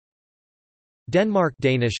Denmark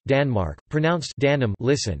Danish, Danmark, pronounced Danum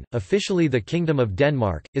listen, officially the Kingdom of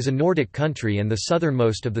Denmark, is a Nordic country and the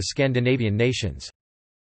southernmost of the Scandinavian nations.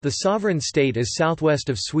 The sovereign state is southwest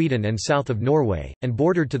of Sweden and south of Norway, and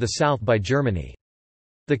bordered to the south by Germany.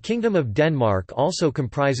 The Kingdom of Denmark also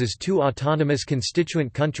comprises two autonomous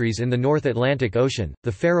constituent countries in the North Atlantic Ocean,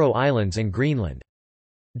 the Faroe Islands and Greenland.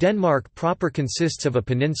 Denmark proper consists of a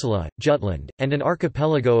peninsula, Jutland, and an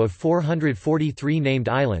archipelago of 443 named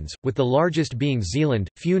islands, with the largest being Zealand,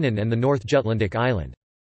 Funen and the North Jutlandic Island.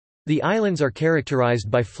 The islands are characterized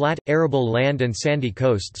by flat, arable land and sandy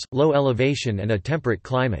coasts, low elevation and a temperate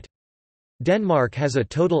climate. Denmark has a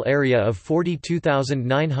total area of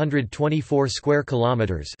 42,924 square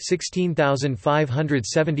kilometers,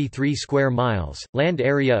 16,573 square miles, land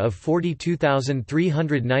area of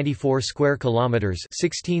 42,394 square kilometers,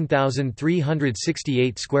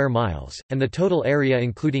 16,368 square miles, and the total area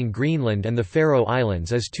including Greenland and the Faroe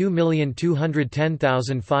Islands is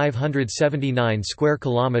 2,210,579 square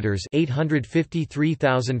kilometers,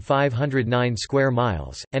 853,509 square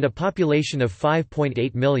miles, and a population of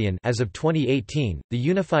 5.8 million as of 2018. The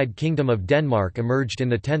unified Kingdom of Denmark emerged in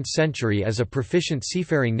the 10th century as a proficient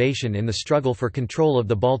seafaring nation in the struggle for control of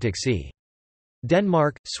the Baltic Sea.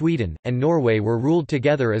 Denmark, Sweden, and Norway were ruled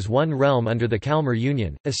together as one realm under the Kalmar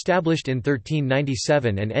Union, established in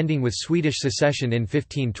 1397 and ending with Swedish succession in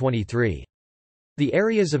 1523. The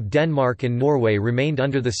areas of Denmark and Norway remained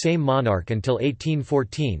under the same monarch until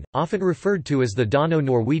 1814, often referred to as the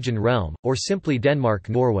Dano-Norwegian realm, or simply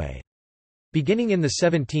Denmark-Norway. Beginning in the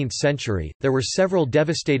 17th century, there were several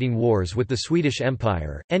devastating wars with the Swedish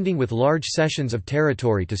Empire, ending with large cessions of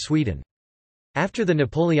territory to Sweden. After the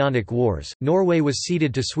Napoleonic Wars, Norway was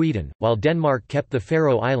ceded to Sweden, while Denmark kept the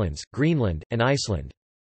Faroe Islands, Greenland, and Iceland.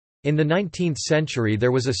 In the 19th century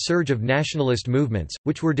there was a surge of nationalist movements,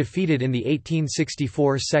 which were defeated in the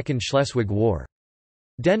 1864 Second Schleswig War.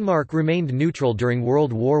 Denmark remained neutral during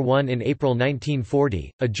World War I. In April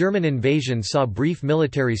 1940, a German invasion saw brief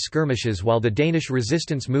military skirmishes while the Danish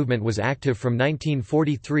resistance movement was active from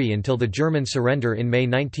 1943 until the German surrender in May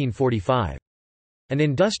 1945. An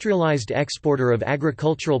industrialized exporter of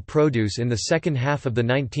agricultural produce in the second half of the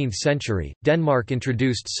 19th century, Denmark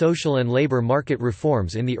introduced social and labor market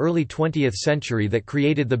reforms in the early 20th century that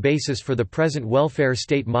created the basis for the present welfare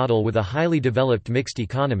state model with a highly developed mixed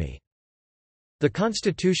economy. The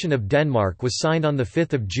Constitution of Denmark was signed on 5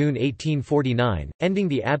 June 1849, ending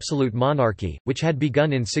the absolute monarchy, which had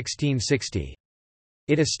begun in 1660.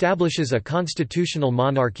 It establishes a constitutional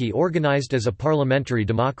monarchy organized as a parliamentary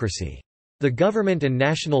democracy. The government and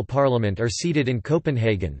national parliament are seated in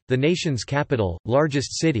Copenhagen, the nation's capital,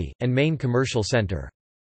 largest city, and main commercial centre.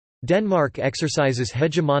 Denmark exercises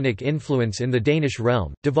hegemonic influence in the Danish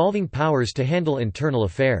realm, devolving powers to handle internal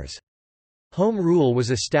affairs. Home rule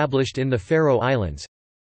was established in the Faroe Islands.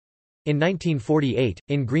 In 1948,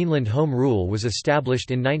 in Greenland home rule was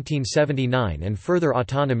established in 1979 and further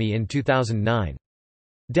autonomy in 2009.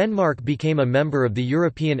 Denmark became a member of the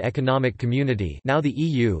European Economic Community, now the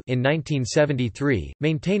EU, in 1973,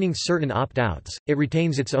 maintaining certain opt-outs. It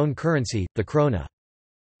retains its own currency, the krone.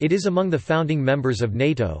 It is among the founding members of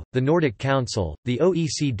NATO, the Nordic Council, the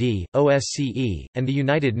OECD, OSCE, and the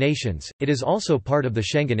United Nations. It is also part of the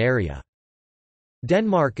Schengen area.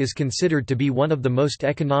 Denmark is considered to be one of the most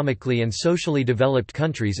economically and socially developed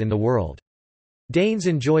countries in the world. Danes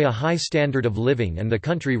enjoy a high standard of living and the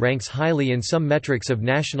country ranks highly in some metrics of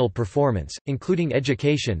national performance, including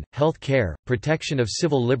education, health care, protection of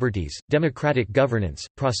civil liberties, democratic governance,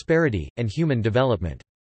 prosperity, and human development.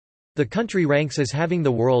 The country ranks as having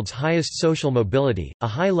the world's highest social mobility, a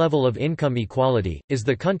high level of income equality, is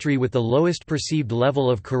the country with the lowest perceived level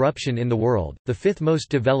of corruption in the world, the fifth most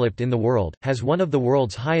developed in the world, has one of the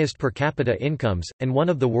world's highest per capita incomes, and one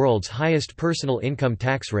of the world's highest personal income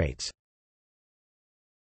tax rates.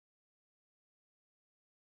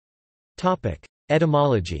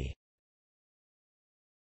 Etymology.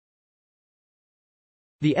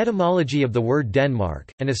 The etymology of the word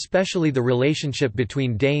Denmark, and especially the relationship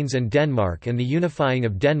between Danes and Denmark and the unifying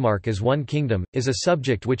of Denmark as one kingdom, is a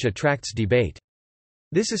subject which attracts debate.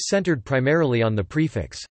 This is centered primarily on the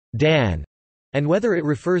prefix Dan, and whether it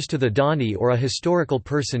refers to the Dani or a historical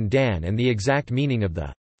person Dan, and the exact meaning of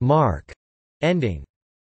the mark ending.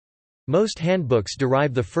 Most handbooks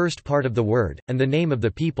derive the first part of the word, and the name of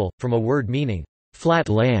the people, from a word meaning flat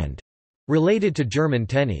land, related to German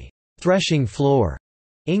tenni, threshing floor,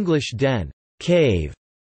 English den, cave,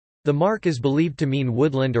 The mark is believed to mean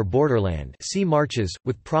woodland or borderland, see marches,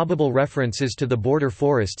 with probable references to the border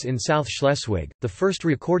forests in South Schleswig. The first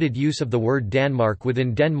recorded use of the word Danmark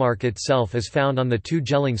within Denmark itself is found on the two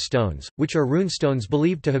Jelling stones, which are runestones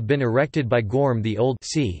believed to have been erected by Gorm the Old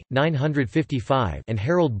c. 955 and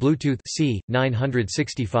Harold Bluetooth c.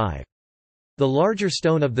 965. The larger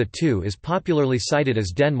stone of the two is popularly cited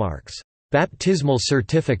as Denmark's baptismal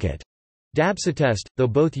certificate, Dabsetest, though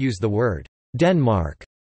both use the word Denmark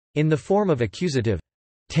in the form of accusative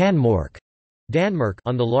Tanmork, Danmark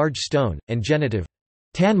on the large stone, and genitive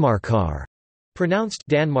Tanmarkar, pronounced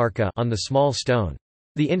Danmarka on the small stone.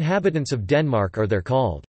 The inhabitants of Denmark are there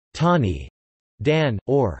called Tani, Dan,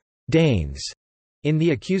 or Danes in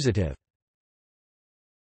the accusative.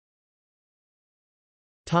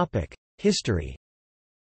 History.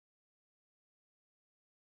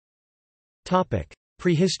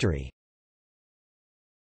 Prehistory.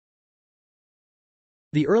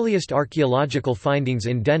 The earliest archaeological findings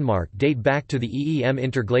in Denmark date back to the EEM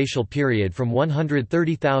interglacial period from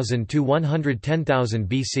 130,000 to 110,000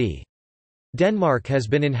 BC. Denmark has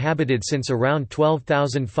been inhabited since around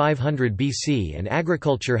 12,500 BC and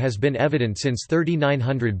agriculture has been evident since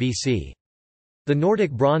 3900 BC. The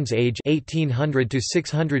Nordic Bronze Age 1800 to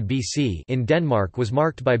 600 BC in Denmark was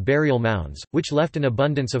marked by burial mounds, which left an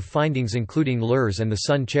abundance of findings including lurs and the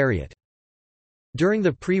sun chariot. During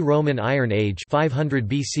the pre-Roman Iron Age 500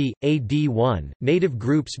 BC, AD 1, native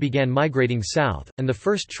groups began migrating south, and the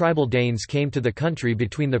first tribal Danes came to the country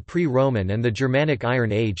between the pre-Roman and the Germanic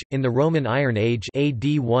Iron Age, in the Roman Iron Age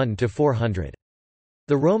AD 1 to 400.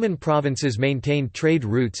 The Roman provinces maintained trade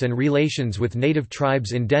routes and relations with native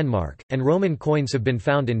tribes in Denmark, and Roman coins have been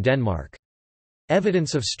found in Denmark.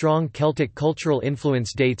 Evidence of strong Celtic cultural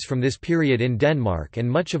influence dates from this period in Denmark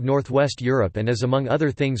and much of northwest Europe and is among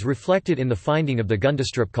other things reflected in the finding of the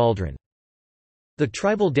Gundestrup cauldron. The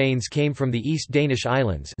tribal Danes came from the East Danish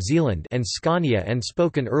islands Zealand and Scania and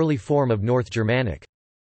spoke an early form of North Germanic.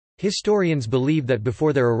 Historians believe that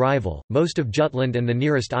before their arrival, most of Jutland and the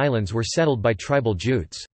nearest islands were settled by tribal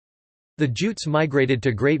Jutes. The Jutes migrated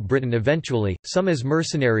to Great Britain eventually, some as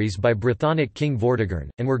mercenaries by Brythonic King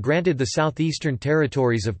Vortigern, and were granted the southeastern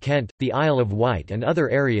territories of Kent, the Isle of Wight and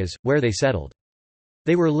other areas, where they settled.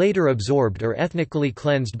 They were later absorbed or ethnically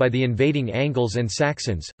cleansed by the invading Angles and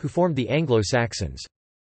Saxons, who formed the Anglo-Saxons.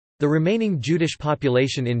 The remaining Jutish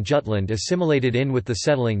population in Jutland assimilated in with the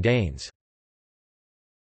settling Danes.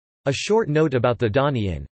 A short note about the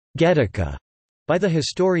Dani in Getica by the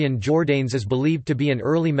historian Jordanes is believed to be an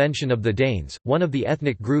early mention of the Danes, one of the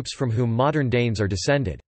ethnic groups from whom modern Danes are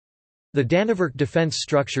descended. The Danevirke defence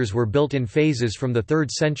structures were built in phases from the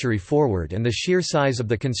 3rd century forward, and the sheer size of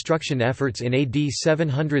the construction efforts in AD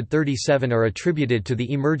 737 are attributed to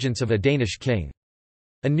the emergence of a Danish king.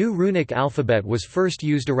 A new runic alphabet was first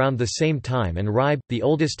used around the same time, and Ribe, the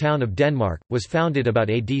oldest town of Denmark, was founded about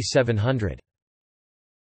AD 700.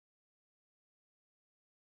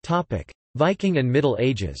 Viking and Middle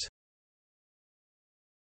Ages.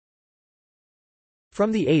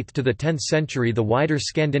 From the 8th to the 10th century the wider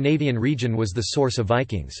Scandinavian region was the source of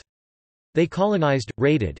Vikings. They colonized,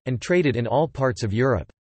 raided, and traded in all parts of Europe.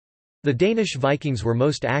 The Danish Vikings were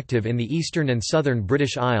most active in the eastern and southern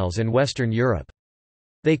British Isles and Western Europe.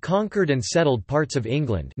 They conquered and settled parts of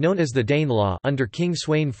England known as the Danelaw under King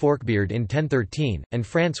Sweyn Forkbeard in 1013, and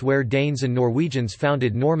France where Danes and Norwegians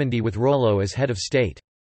founded Normandy with Rollo as head of state.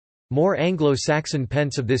 More Anglo-Saxon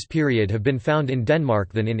pence of this period have been found in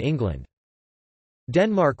Denmark than in England.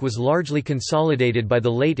 Denmark was largely consolidated by the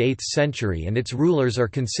late 8th century and its rulers are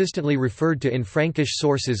consistently referred to in Frankish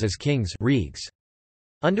sources as kings Regs.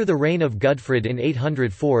 Under the reign of Gudfred in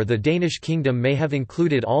 804 the Danish kingdom may have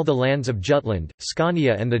included all the lands of Jutland,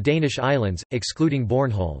 Scania and the Danish islands, excluding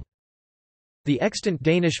Bornholm. The extant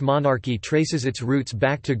Danish monarchy traces its roots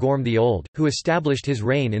back to Gorm the Old, who established his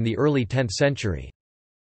reign in the early 10th century.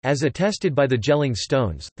 As attested by the Jelling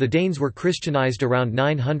stones, the Danes were Christianized around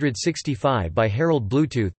 965 by Harold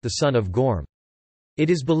Bluetooth, the son of Gorm. It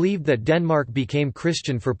is believed that Denmark became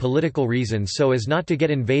Christian for political reasons so as not to get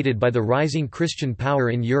invaded by the rising Christian power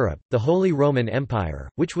in Europe, the Holy Roman Empire,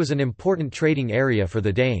 which was an important trading area for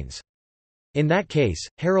the Danes. In that case,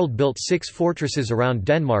 Harold built 6 fortresses around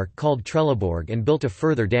Denmark called Trelleborg and built a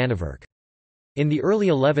further Danevirke. In the early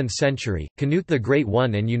 11th century, Canute the Great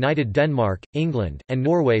won and united Denmark, England, and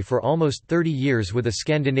Norway for almost 30 years with a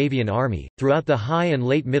Scandinavian army. Throughout the High and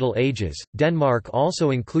Late Middle Ages, Denmark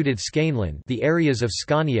also included Skaneland, the areas of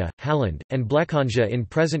Scania, Halland, and Blekinge in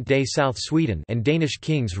present-day South Sweden, and Danish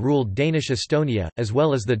kings ruled Danish Estonia, as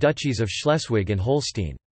well as the duchies of Schleswig and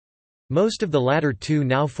Holstein. Most of the latter two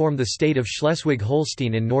now form the state of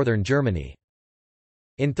Schleswig-Holstein in northern Germany.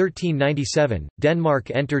 In 1397,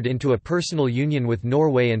 Denmark entered into a personal union with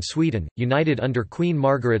Norway and Sweden, united under Queen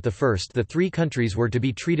Margaret I. The three countries were to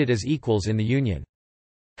be treated as equals in the union.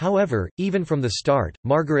 However, even from the start,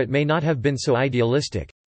 Margaret may not have been so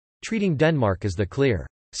idealistic—treating Denmark as the clear,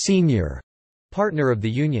 senior partner of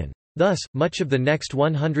the union. Thus, much of the next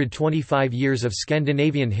 125 years of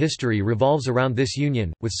Scandinavian history revolves around this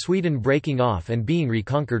union, with Sweden breaking off and being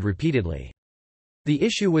reconquered repeatedly. The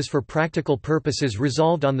issue was for practical purposes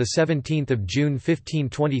resolved on 17 June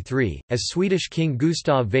 1523, as Swedish King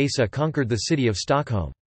Gustav Vasa conquered the city of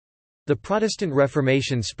Stockholm. The Protestant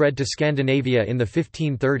Reformation spread to Scandinavia in the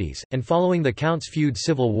 1530s, and following the Counts' Feud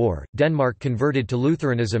civil war, Denmark converted to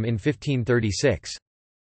Lutheranism in 1536.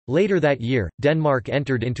 Later that year, Denmark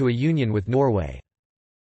entered into a union with Norway.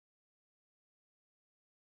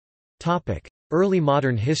 Early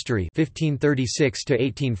modern history 1536 to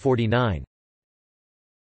 1849.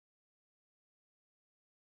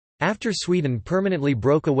 After Sweden permanently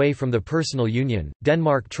broke away from the personal union,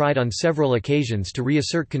 Denmark tried on several occasions to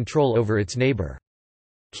reassert control over its neighbour.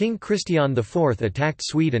 King Christian IV attacked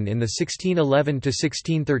Sweden in the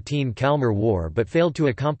 1611–1613 Kalmar War but failed to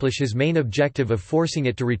accomplish his main objective of forcing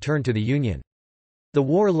it to return to the Union. The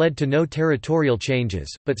war led to no territorial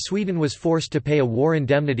changes, but Sweden was forced to pay a war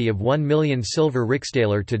indemnity of 1 million silver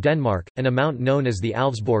riksdaler to Denmark, an amount known as the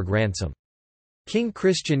Alvsborg ransom. King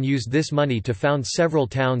Christian used this money to found several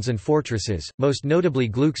towns and fortresses, most notably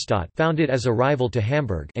Gluckstadt, founded as a rival to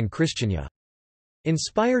Hamburg, and Christiania.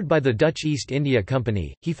 Inspired by the Dutch East India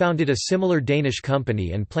Company, he founded a similar Danish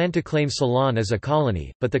company and planned to claim Ceylon as a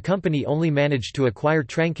colony, but the company only managed to acquire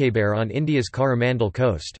Tranquebar on India's Coromandel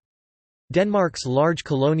coast. Denmark's large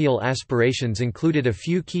colonial aspirations included a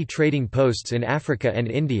few key trading posts in Africa and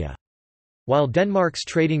India. While Denmark's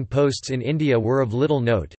trading posts in India were of little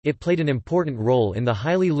note, it played an important role in the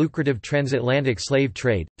highly lucrative transatlantic slave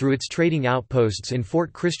trade, through its trading outposts in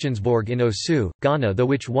Fort Christiansborg in Osu, Ghana, through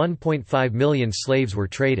which 1.5 million slaves were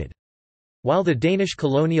traded. While the Danish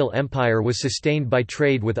colonial empire was sustained by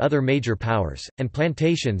trade with other major powers, and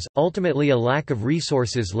plantations, ultimately a lack of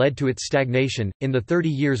resources led to its stagnation. In the 30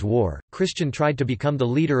 Years' War, Christian tried to become the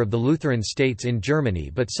leader of the Lutheran states in Germany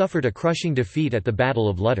but suffered a crushing defeat at the Battle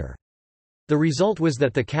of Lutter. The result was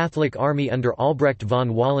that the Catholic army under Albrecht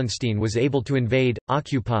von Wallenstein was able to invade,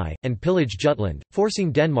 occupy, and pillage Jutland,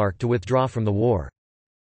 forcing Denmark to withdraw from the war.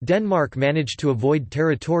 Denmark managed to avoid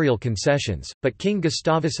territorial concessions, but King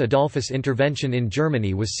Gustavus Adolphus' intervention in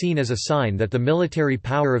Germany was seen as a sign that the military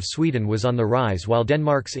power of Sweden was on the rise while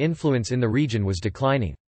Denmark's influence in the region was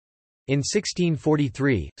declining. In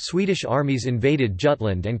 1643, Swedish armies invaded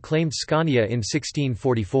Jutland and claimed Scania in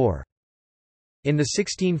 1644. In the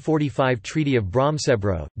 1645 Treaty of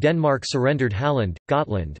Bromsebro, Denmark surrendered Halland,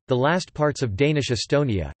 Gotland, the last parts of Danish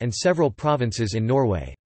Estonia, and several provinces in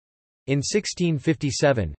Norway. In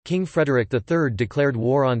 1657, King Frederick III declared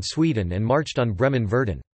war on Sweden and marched on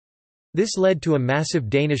Bremen-Verden. This led to a massive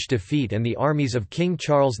Danish defeat and the armies of King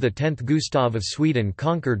Charles X. Gustav of Sweden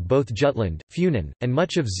conquered both Jutland, Funen, and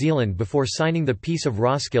much of Zealand before signing the Peace of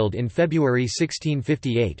Roskilde in February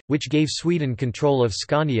 1658, which gave Sweden control of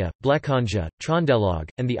Scania, Blekinge, Trondelag,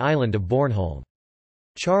 and the island of Bornholm.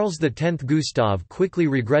 Charles X Gustav quickly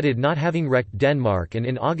regretted not having wrecked Denmark and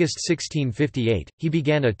in August 1658, he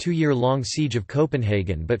began a 2-year-long siege of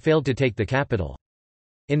Copenhagen but failed to take the capital.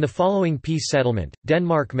 In the following peace settlement,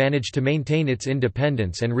 Denmark managed to maintain its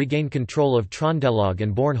independence and regain control of Trondelag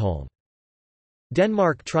and Bornholm.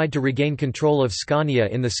 Denmark tried to regain control of Scania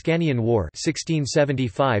in the Scanian War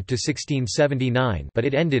 1675–1679, but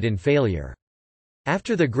it ended in failure.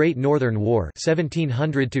 After the Great Northern War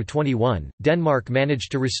 1700–21, Denmark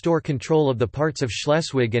managed to restore control of the parts of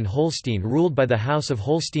Schleswig and Holstein ruled by the House of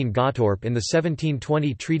Holstein-Gottorp in the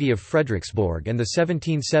 1720 Treaty of Frederiksborg and the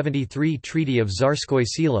 1773 Treaty of Tsarskoye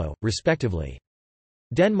Selo, respectively.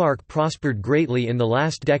 Denmark prospered greatly in the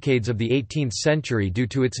last decades of the 18th century due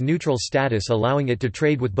to its neutral status, allowing it to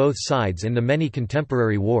trade with both sides in the many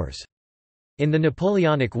contemporary wars. In the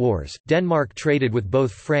Napoleonic Wars, Denmark traded with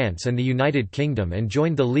both France and the United Kingdom and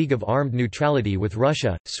joined the League of Armed Neutrality with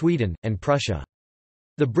Russia, Sweden, and Prussia.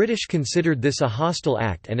 The British considered this a hostile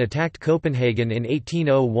act and attacked Copenhagen in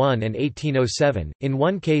 1801 and 1807, in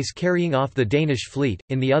one case carrying off the Danish fleet,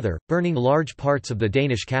 in the other, burning large parts of the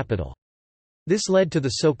Danish capital. This led to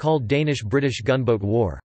the so-called Danish-British Gunboat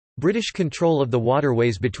War. British control of the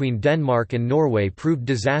waterways between Denmark and Norway proved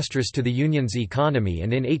disastrous to the Union's economy,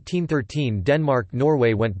 and in 1813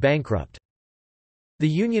 Denmark-Norway went bankrupt. The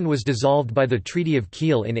Union was dissolved by the Treaty of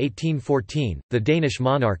Kiel in 1814. The Danish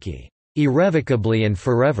monarchy, irrevocably and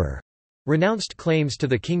forever, renounced claims to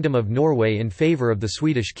the Kingdom of Norway in favour of the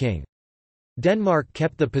Swedish king. Denmark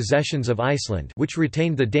kept the possessions of Iceland, which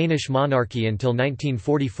retained the Danish monarchy until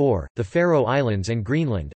 1944, the Faroe Islands and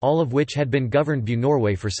Greenland, all of which had been governed by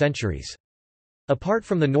Norway for centuries. Apart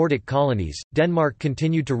from the Nordic colonies, Denmark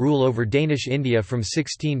continued to rule over Danish India from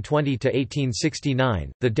 1620 to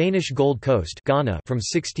 1869, the Danish Gold Coast Ghana from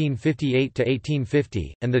 1658 to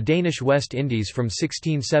 1850, and the Danish West Indies from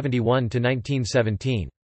 1671 to 1917.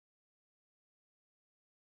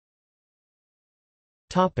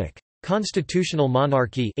 Topic: Constitutional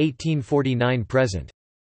monarchy 1849 present.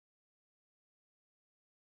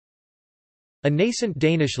 A nascent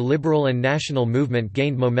Danish liberal and national movement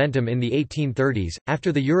gained momentum in the 1830s.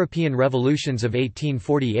 After the European revolutions of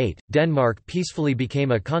 1848, Denmark peacefully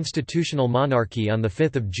became a constitutional monarchy on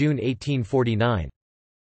 5 June 1849.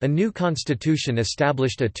 A new constitution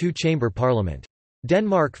established a two-chamber parliament.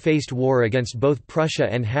 Denmark faced war against both Prussia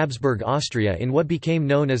and Habsburg Austria in what became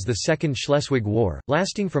known as the Second Schleswig War,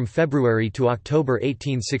 lasting from February to October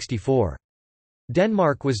 1864.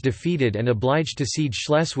 Denmark was defeated and obliged to cede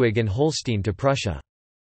Schleswig and Holstein to Prussia.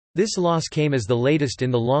 This loss came as the latest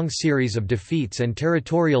in the long series of defeats and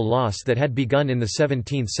territorial loss that had begun in the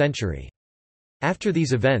 17th century. After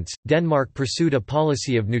these events, Denmark pursued a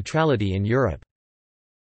policy of neutrality in Europe.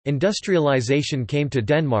 Industrialization came to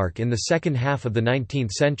Denmark in the second half of the 19th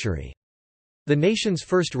century. The nation's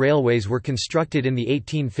first railways were constructed in the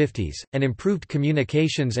 1850s, and improved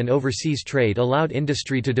communications and overseas trade allowed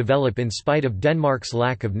industry to develop in spite of Denmark's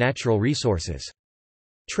lack of natural resources.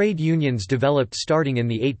 Trade unions developed starting in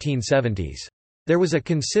the 1870s. There was a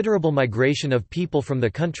considerable migration of people from the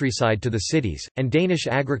countryside to the cities, and Danish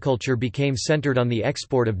agriculture became centered on the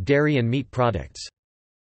export of dairy and meat products.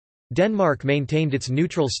 Denmark maintained its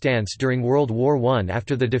neutral stance during World War I.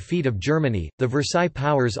 After the defeat of Germany, the Versailles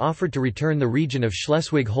powers offered to return the region of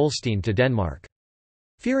Schleswig-Holstein to Denmark.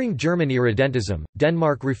 Fearing German irredentism,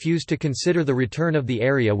 Denmark refused to consider the return of the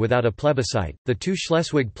area without a plebiscite. The two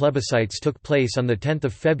Schleswig plebiscites took place on 10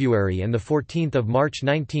 February and 14 March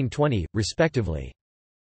 1920, respectively.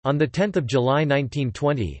 On 10 July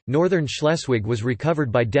 1920, northern Schleswig was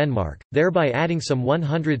recovered by Denmark, thereby adding some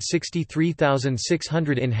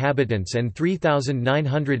 163,600 inhabitants and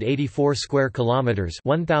 3,984 square kilometers,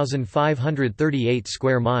 1,538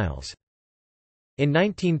 square miles. In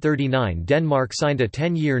 1939, Denmark signed a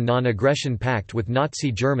 10-year non-aggression pact with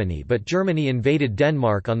Nazi Germany, but Germany invaded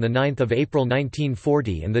Denmark on 9 April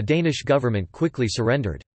 1940 and the Danish government quickly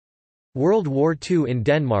surrendered. World War II in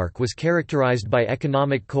Denmark was characterized by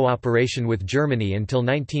economic cooperation with Germany until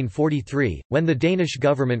 1943, when the Danish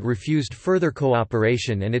government refused further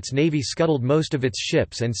cooperation and its navy scuttled most of its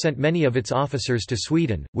ships and sent many of its officers to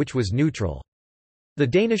Sweden, which was neutral. The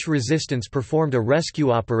Danish resistance performed a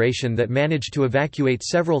rescue operation that managed to evacuate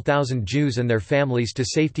several thousand Jews and their families to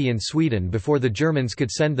safety in Sweden before the Germans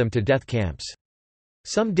could send them to death camps.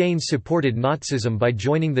 Some Danes supported Nazism by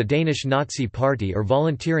joining the Danish Nazi Party or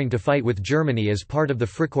volunteering to fight with Germany as part of the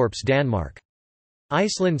Frikorps Danmark.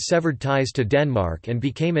 Iceland severed ties to Denmark and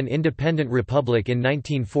became an independent republic in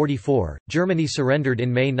 1944. Germany surrendered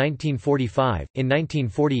in May 1945. In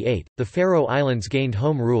 1948, the Faroe Islands gained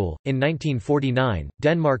home rule. In 1949,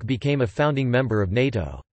 Denmark became a founding member of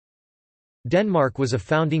NATO. Denmark was a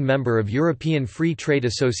founding member of European Free Trade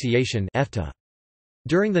Association (EFTA).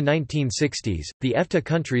 During the 1960s, the EFTA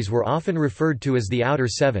countries were often referred to as the Outer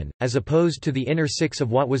Seven, as opposed to the Inner Six of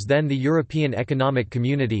what was then the European Economic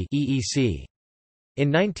Community (EEC). In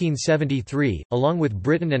 1973, along with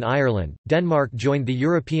Britain and Ireland, Denmark joined the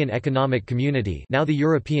European Economic Community, now the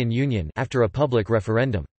European Union, after a public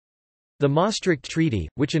referendum. The Maastricht Treaty,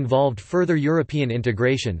 which involved further European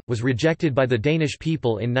integration, was rejected by the Danish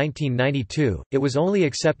people in 1992. It was only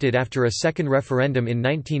accepted after a second referendum in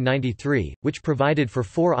 1993, which provided for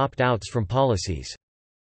 4 opt-outs from policies.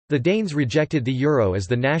 The Danes rejected the euro as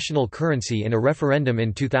the national currency in a referendum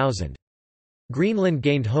in 2000. Greenland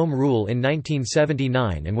gained home rule in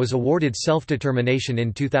 1979 and was awarded self-determination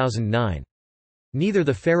in 2009. Neither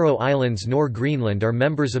the Faroe Islands nor Greenland are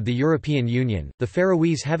members of the European Union, the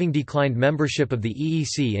Faroese having declined membership of the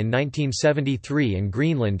EEC in 1973 and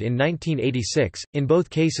Greenland in 1986, in both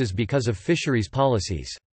cases because of fisheries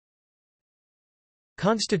policies.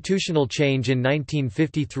 Constitutional change in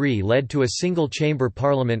 1953 led to a single-chamber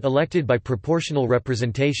parliament elected by proportional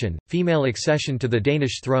representation, female accession to the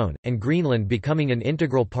Danish throne, and Greenland becoming an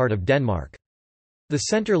integral part of Denmark. The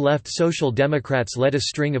center-left Social Democrats led a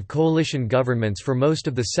string of coalition governments for most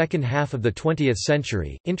of the second half of the 20th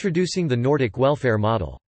century, introducing the Nordic welfare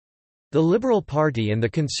model. The Liberal Party and the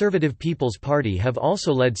Conservative People's Party have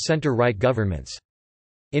also led center-right governments.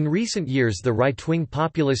 In recent years, the right-wing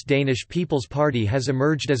populist Danish People's Party has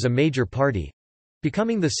emerged as a major party.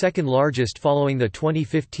 becoming the second largest following the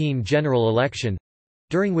 2015 general election,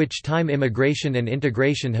 during which time immigration and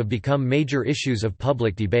integration have become major issues of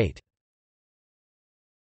public debate.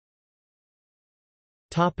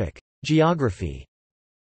 Geography.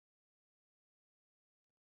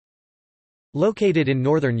 Located in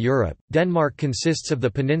northern Europe, Denmark consists of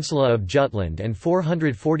the peninsula of Jutland and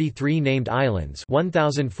 443 named islands,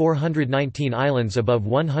 1,419 islands above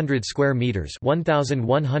 100 square meters,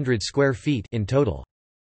 1,100 square feet in total.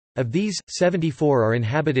 Of these, 74 are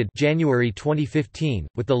inhabited January 2015,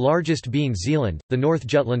 with the largest being Zealand, the North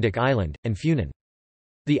Jutlandic Island, and Funen.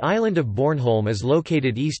 The island of Bornholm is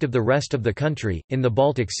located east of the rest of the country, in the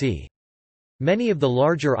Baltic Sea. Many of the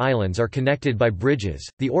larger islands are connected by bridges.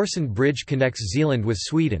 The Øresund Bridge connects Zealand with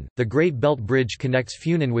Sweden, the Great Belt Bridge connects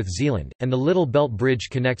Funen with Zealand, and the Little Belt Bridge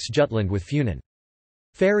connects Jutland with Funen.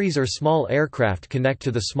 Ferries or small aircraft connect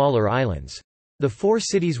to the smaller islands. The four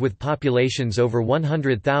cities with populations over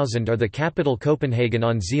 100,000 are the capital Copenhagen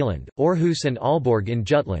on Zealand, Aarhus and Aalborg in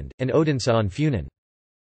Jutland, and Odense on Funen.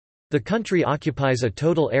 The country occupies a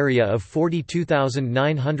total area of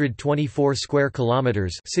 42,924 square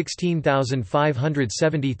kilometers,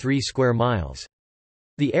 16,573 square miles.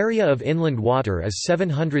 The area of inland water is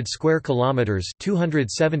 700 square kilometers,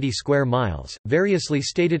 270 square miles, variously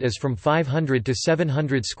stated as from 500 to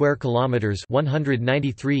 700 square kilometers,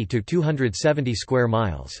 193 to 270 square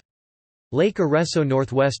miles. Lake Arreso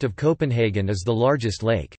northwest of Copenhagen is the largest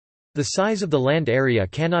lake. The size of the land area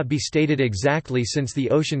cannot be stated exactly since the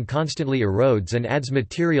ocean constantly erodes and adds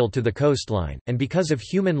material to the coastline, and because of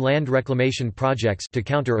human land reclamation projects to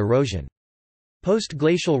counter erosion.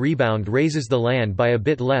 Post-glacial rebound raises the land by a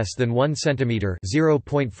bit less than 1 cm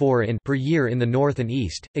 (0.4 in) per year in the north and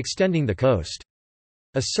east, extending the coast.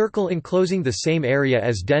 A circle enclosing the same area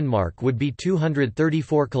as Denmark would be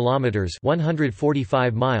 234 kilometers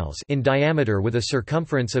 (145 miles) in diameter with a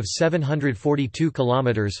circumference of 742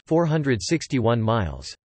 kilometers (461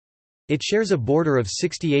 miles). It shares a border of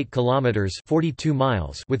 68 kilometers (42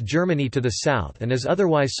 miles) with Germany to the south and is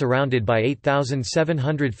otherwise surrounded by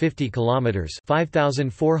 8,750 kilometers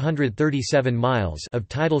 (5,437 miles) of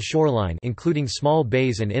tidal shoreline including small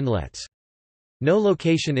bays and inlets. No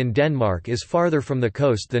location in Denmark is farther from the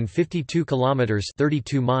coast than 52 kilometers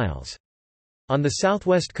 (32 miles). On the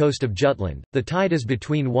southwest coast of Jutland, the tide is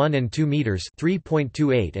between 1 and 2 meters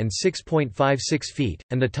 (3.28 and 6.56 feet),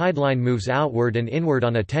 and the tide line moves outward and inward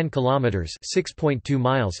on a 10 kilometers (6.2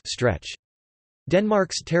 miles) stretch.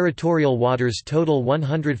 Denmark's territorial waters total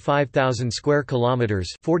 105,000 square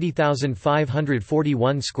kilometers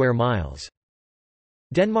 (40,541 square miles).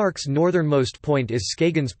 Denmark's northernmost point is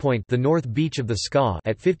Skagens Point, the north beach of the Skaw,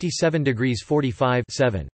 at 57 degrees 45'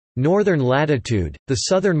 northern latitude. The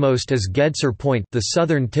southernmost is Gedser Point, the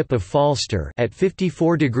southern tip of Falster, at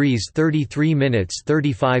 54 degrees 33'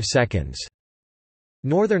 35".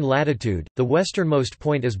 Northern latitude. The westernmost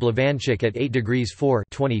point is Blåvandshuk at 8 degrees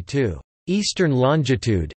 4'22". Eastern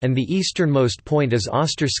longitude, and the easternmost point is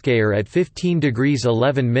Osterskær at 15 degrees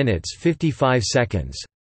 11' 55".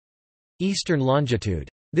 Eastern longitude.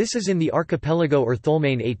 This is in the archipelago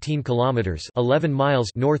Ertholmene 18 kilometers 11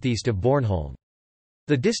 miles northeast of Bornholm.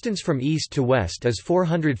 The distance from east to west is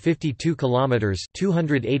 452 kilometers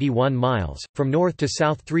 281 miles, from north to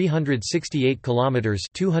south 368 kilometers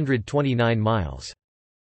 229 miles.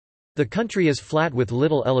 The country is flat with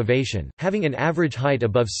little elevation, having an average height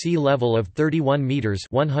above sea level of 31 meters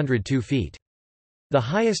 102 feet. The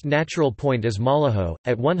highest natural point is Malaho,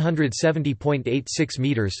 at 170.86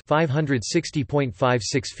 metres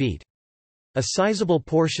 (560.56 feet). A sizable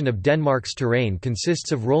portion of Denmark's terrain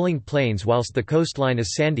consists of rolling plains whilst the coastline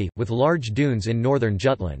is sandy, with large dunes in northern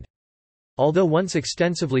Jutland. Although once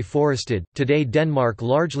extensively forested, today Denmark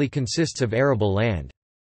largely consists of arable land.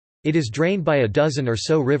 It is drained by a dozen or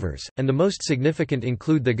so rivers, and the most significant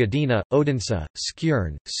include the Gudina, Odense,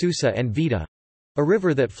 Skjern, Susa and Vida, a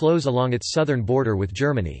river that flows along its southern border with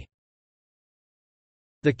Germany.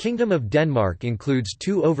 The Kingdom of Denmark includes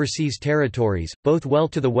 2 overseas territories, both well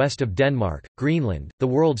to the west of Denmark, Greenland, the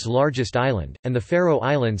world's largest island, and the Faroe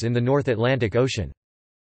Islands in the North Atlantic Ocean.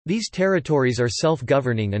 These territories are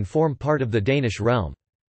self-governing and form part of the Danish realm.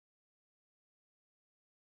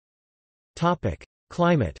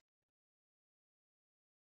 Climate.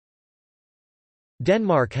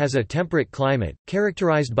 Denmark has a temperate climate,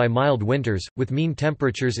 characterized by mild winters, with mean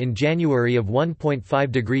temperatures in January of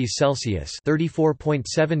 1.5 degrees Celsius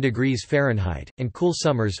 (34.7 degrees Fahrenheit), and cool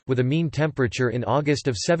summers, with a mean temperature in August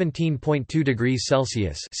of 17.2 degrees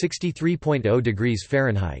Celsius (63.0 degrees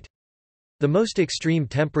Fahrenheit). The most extreme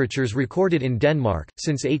temperatures recorded in Denmark,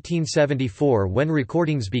 since 1874 when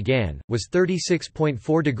recordings began, was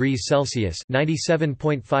 36.4 degrees Celsius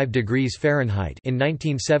 (97.5 degrees Fahrenheit) in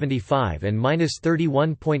 1975 and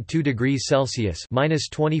 -31.2 degrees Celsius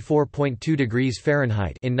 (-24.2 degrees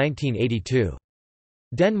Fahrenheit) in 1982.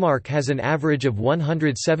 Denmark has an average of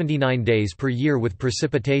 179 days per year with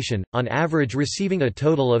precipitation, on average receiving a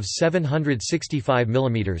total of 765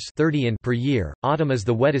 mm 30 in per year. Autumn is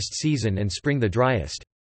the wettest season and spring the driest.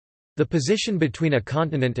 The position between a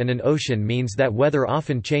continent and an ocean means that weather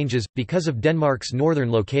often changes. Because of Denmark's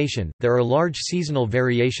northern location, there are large seasonal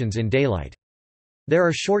variations in daylight. There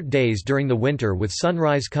are short days during the winter with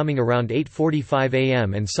sunrise coming around 8:45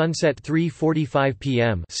 am and sunset 3:45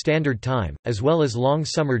 pm standard time, as well as long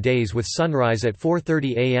summer days with sunrise at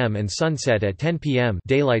 4:30 am and sunset at 10 pm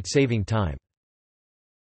daylight saving time.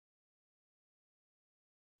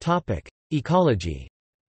 Topic: Ecology.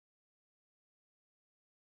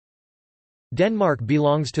 Denmark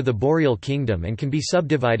belongs to the Boreal Kingdom and can be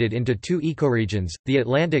subdivided into two ecoregions, the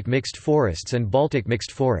Atlantic mixed forests and Baltic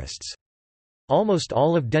mixed forests. Almost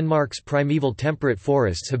all of Denmark's primeval temperate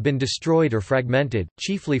forests have been destroyed or fragmented,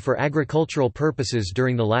 chiefly for agricultural purposes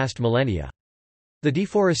during the last millennia. The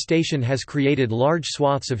deforestation has created large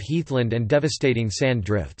swaths of heathland and devastating sand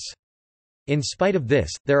drifts. In spite of this,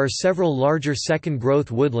 there are several larger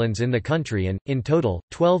second-growth woodlands in the country and, in total,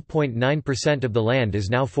 12.9% of the land is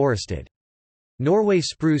now forested. Norway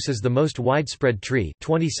spruce is the most widespread tree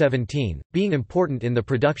 2017, being important in the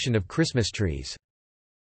production of Christmas trees.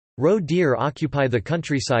 Roe deer occupy the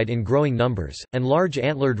countryside in growing numbers, and large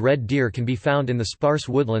antlered red deer can be found in the sparse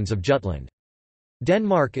woodlands of Jutland.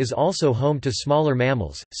 Denmark is also home to smaller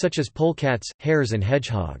mammals, such as polecats, hares and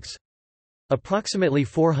hedgehogs. Approximately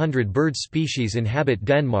 400 bird species inhabit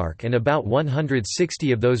Denmark and about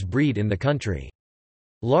 160 of those breed in the country.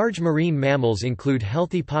 Large marine mammals include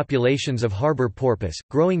healthy populations of harbor porpoise,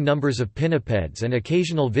 growing numbers of pinnipeds and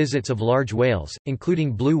occasional visits of large whales,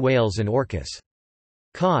 including blue whales and orcas.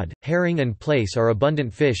 Cod, herring and plaice are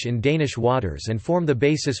abundant fish in Danish waters and form the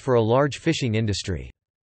basis for a large fishing industry.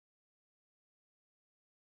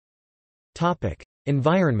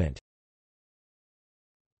 Environment.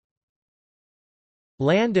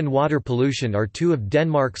 Land and water pollution are two of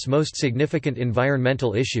Denmark's most significant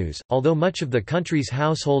environmental issues, although much of the country's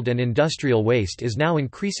household and industrial waste is now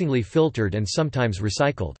increasingly filtered and sometimes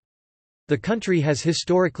recycled. The country has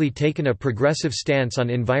historically taken a progressive stance on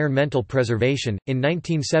environmental preservation. In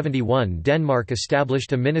 1971, Denmark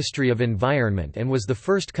established a Ministry of Environment and was the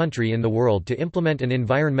first country in the world to implement an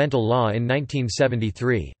environmental law in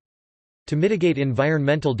 1973. To mitigate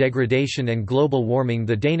environmental degradation and global warming,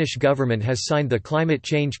 the Danish government has signed the Climate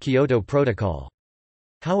Change Kyoto Protocol.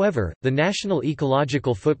 However, the national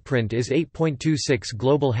ecological footprint is 8.26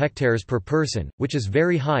 global hectares per person, which is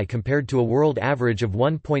very high compared to a world average of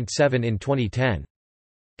 1.7 in 2010.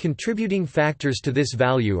 Contributing factors to this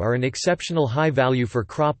value are an exceptional high value for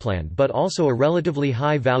cropland but also a relatively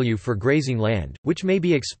high value for grazing land, which may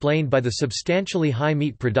be explained by the substantially high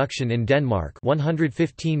meat production in Denmark,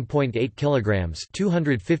 115.8 kilograms,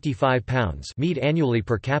 255 pounds meat annually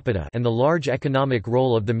per capita, and the large economic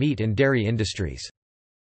role of the meat and dairy industries.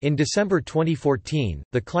 In December 2014,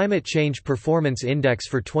 the Climate Change Performance Index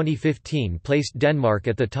for 2015 placed Denmark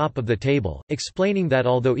at the top of the table, explaining that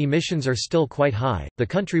although emissions are still quite high, the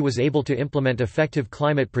country was able to implement effective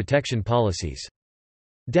climate protection policies.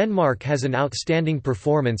 Denmark has an outstanding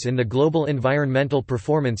performance in the Global Environmental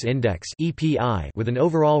Performance Index (EPI) with an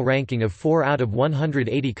overall ranking of 4 out of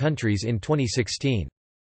 180 countries in 2016.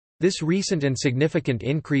 This recent and significant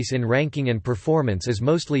increase in ranking and performance is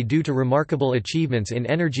mostly due to remarkable achievements in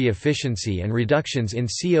energy efficiency and reductions in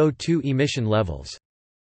CO2 emission levels.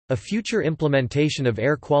 A future implementation of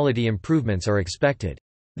air quality improvements are expected.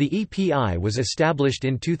 The EPI was established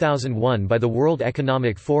in 2001 by the World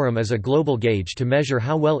Economic Forum as a global gauge to measure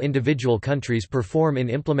how well individual countries perform in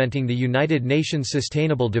implementing the United Nations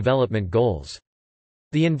Sustainable Development Goals.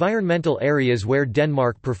 The environmental areas where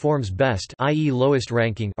Denmark performs best, i.e. lowest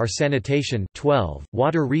ranking, are sanitation 12,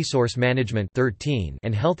 water resource management 13,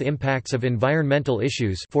 and health impacts of environmental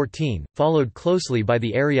issues 14, followed closely by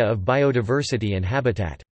the area of biodiversity and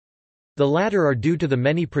habitat. The latter are due to the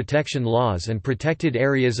many protection laws and protected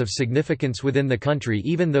areas of significance within the country,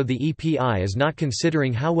 even though the EPI is not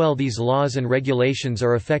considering how well these laws and regulations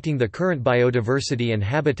are affecting the current biodiversity and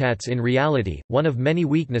habitats in reality, one of many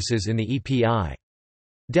weaknesses in the EPI.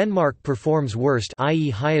 Denmark performs worst, i.e.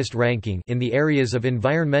 highest ranking, in the areas of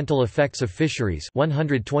environmental effects of fisheries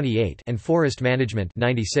 128 and forest management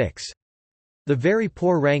 96. The very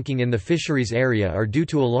poor ranking in the fisheries area are due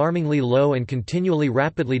to alarmingly low and continually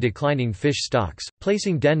rapidly declining fish stocks,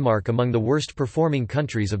 placing Denmark among the worst performing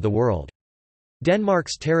countries of the world.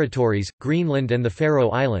 Denmark's territories, Greenland and the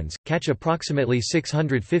Faroe Islands, catch approximately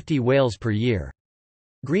 650 whales per year.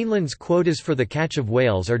 Greenland's quotas for the catch of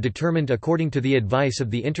whales are determined according to the advice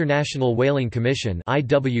of the International Whaling Commission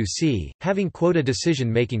 (IWC), having quota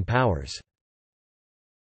decision-making powers.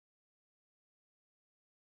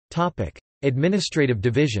 Topic: Administrative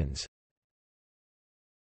divisions.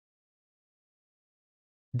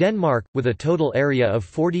 Denmark, with a total area of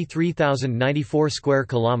 43,094 square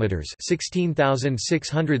kilometers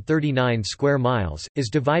 (16,639 square miles), is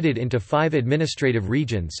divided into 5 administrative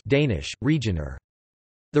regions, Danish, regioner.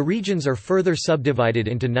 The regions are further subdivided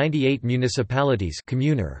into 98 municipalities,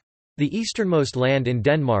 kommuner. The easternmost land in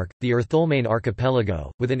Denmark, the Ertholmene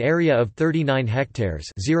archipelago, with an area of 39 hectares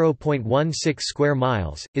 (0.16 square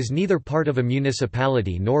miles), is neither part of a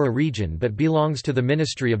municipality nor a region but belongs to the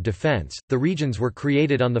Ministry of Defence. The regions were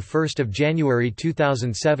created on 1 January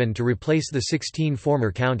 2007 to replace the 16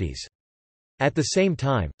 former counties. At the same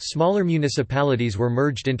time, smaller municipalities were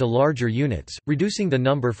merged into larger units, reducing the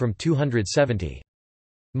number from 270.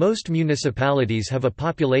 Most municipalities have a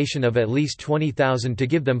population of at least 20,000 to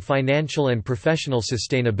give them financial and professional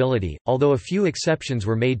sustainability, although a few exceptions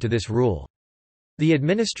were made to this rule. The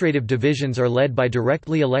administrative divisions are led by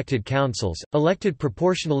directly elected councils, elected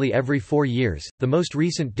proportionally every 4 years. The most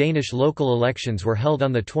recent Danish local elections were held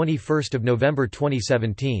on 21 November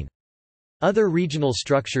 2017. Other regional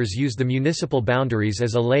structures use the municipal boundaries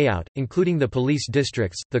as a layout, including the police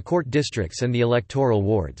districts, the court districts and the electoral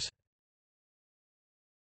wards.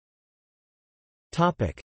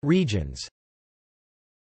 Regions.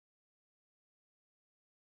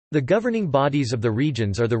 The governing bodies of the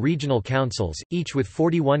regions are the regional councils, each with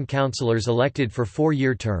 41 councillors elected for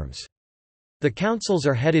 4-year terms. The councils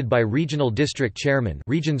are headed by regional district chairmen,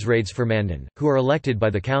 regionsrådsformanden, who are elected by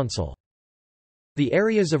the council. The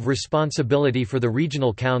areas of responsibility for the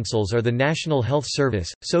regional councils are the National Health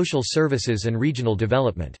Service, Social Services and Regional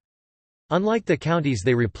Development. Unlike the counties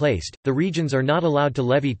they replaced, the regions are not allowed to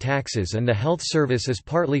levy taxes and the health service is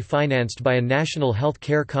partly financed by a national health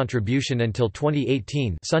care contribution until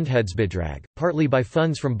 2018, Sundhedsbidrag, partly by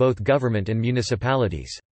funds from both government and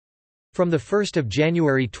municipalities. From 1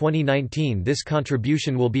 January 2019 this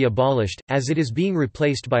contribution will be abolished, as it is being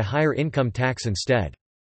replaced by higher income tax instead.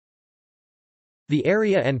 The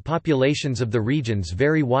area and populations of the regions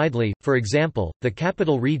vary widely. For example, the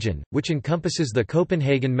capital region, which encompasses the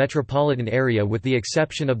Copenhagen metropolitan area with the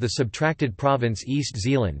exception of the subtracted province East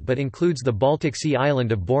Zealand but includes the Baltic Sea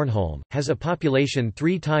island of Bornholm, has a population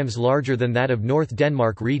 3 times larger than that of North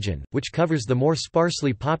Denmark region, which covers the more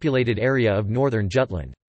sparsely populated area of northern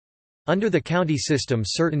Jutland. Under the county system,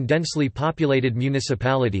 certain densely populated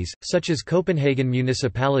municipalities, such as Copenhagen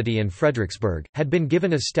Municipality and Frederiksberg, had been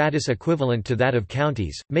given a status equivalent to that of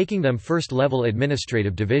counties, making them first-level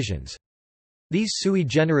administrative divisions. These sui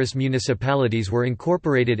generis municipalities were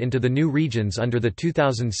incorporated into the new regions under the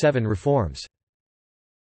 2007 reforms.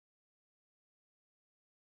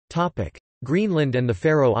 Greenland and the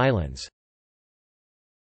Faroe Islands.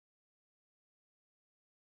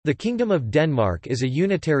 The Kingdom of Denmark is a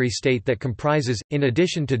unitary state that comprises, in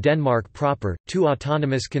addition to Denmark proper, 2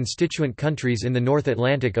 autonomous constituent countries in the North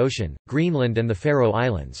Atlantic Ocean, Greenland and the Faroe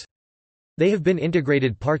Islands. They have been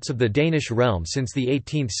integrated parts of the Danish realm since the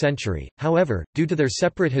 18th century, however, due to their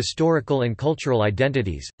separate historical and cultural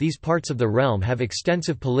identities, these parts of the realm have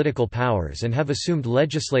extensive political powers and have assumed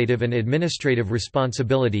legislative and administrative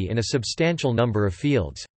responsibility in a substantial number of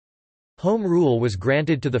fields. Home rule was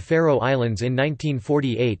granted to the Faroe Islands in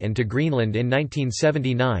 1948 and to Greenland in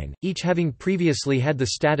 1979, each having previously had the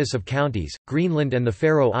status of counties. Greenland and the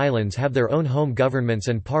Faroe Islands have their own home governments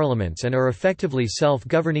and parliaments and are effectively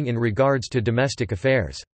self-governing in regards to domestic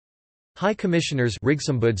affairs. High Commissioners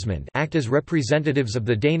act as representatives of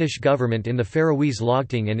the Danish government in the Faroese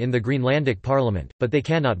Lagting and in the Greenlandic Parliament, but they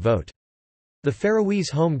cannot vote. The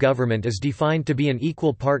Faroese home government is defined to be an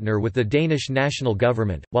equal partner with the Danish national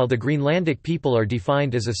government, while the Greenlandic people are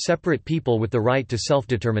defined as a separate people with the right to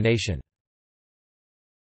self-determination.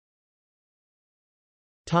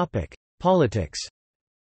 Politics.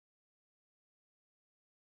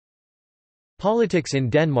 Politics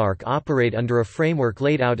in Denmark operate under a framework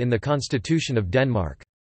laid out in the Constitution of Denmark.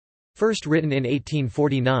 First written in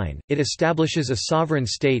 1849, it establishes a sovereign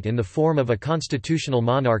state in the form of a constitutional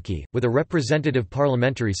monarchy, with a representative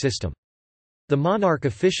parliamentary system. The monarch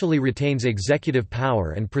officially retains executive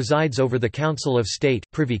power and presides over the Council of State,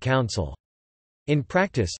 Privy Council. In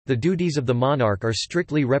practice, the duties of the monarch are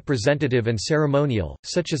strictly representative and ceremonial,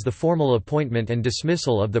 such as the formal appointment and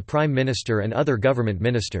dismissal of the prime minister and other government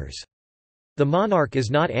ministers. The monarch is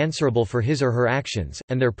not answerable for his or her actions,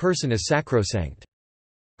 and their person is sacrosanct.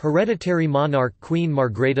 Hereditary monarch Queen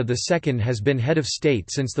Margrethe II has been head of state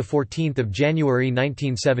since 14 January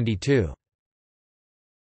 1972.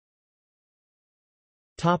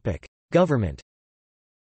 Government.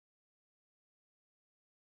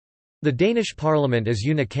 The Danish parliament is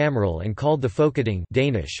unicameral and called the Folketing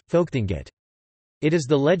Danish, Folketinget. It is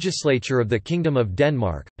the legislature of the Kingdom of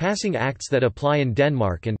Denmark, passing acts that apply in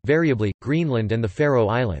Denmark and, variably, Greenland and the Faroe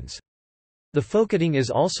Islands. The Folketing is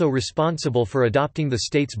also responsible for adopting the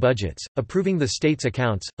state's budgets, approving the state's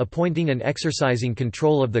accounts, appointing and exercising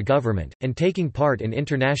control of the government, and taking part in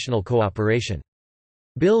international cooperation.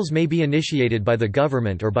 Bills may be initiated by the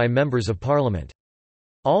government or by members of parliament.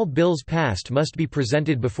 All bills passed must be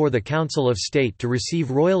presented before the Council of State to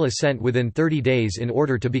receive royal assent within 30 days in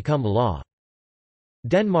order to become law.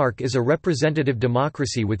 Denmark is a representative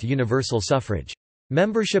democracy with universal suffrage.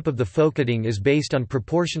 Membership of the Folketing is based on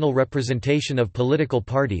proportional representation of political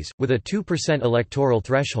parties, with a 2% electoral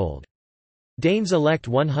threshold. Danes elect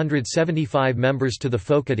 175 members to the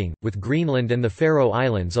Folketing, with Greenland and the Faroe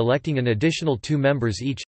Islands electing an additional 2 members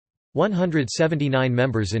each—179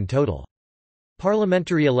 members in total.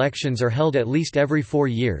 Parliamentary elections are held at least every 4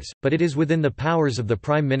 years, but it is within the powers of the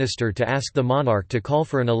Prime Minister to ask the monarch to call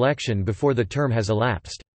for an election before the term has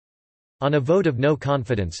elapsed. On a vote of no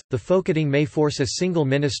confidence, the Folketing may force a single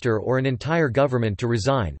minister or an entire government to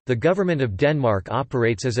resign. The Government of Denmark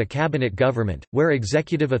operates as a cabinet government, where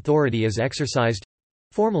executive authority is exercised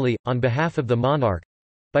formally, on behalf of the monarch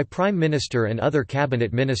by Prime Minister and other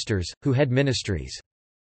cabinet ministers, who head ministries.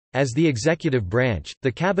 As the executive branch,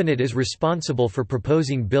 the cabinet is responsible for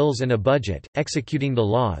proposing bills and a budget, executing the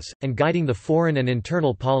laws, and guiding the foreign and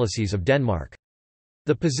internal policies of Denmark.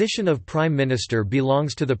 The position of Prime Minister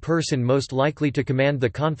belongs to the person most likely to command the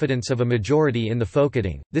confidence of a majority in the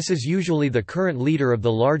Folketing. This is usually the current leader of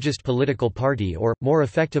the largest political party or, more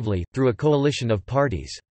effectively, through a coalition of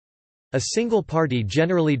parties. A single party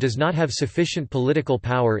generally does not have sufficient political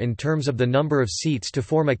power in terms of the number of seats to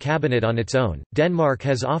form a cabinet on its own. Denmark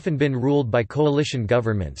has often been ruled by coalition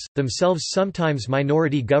governments, themselves sometimes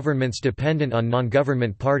minority governments dependent on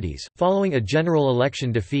non-government parties. Following a general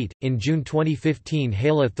election defeat, in June 2015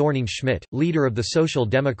 Helle Thorning-Schmidt, leader of the Social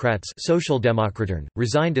Democrats Socialdemokraterne,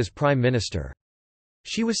 resigned as prime minister.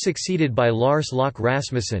 She was succeeded by Lars Løkke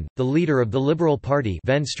Rasmussen, the leader of the Liberal Party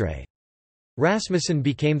Venstre. Rasmussen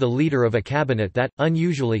became the leader of a cabinet that,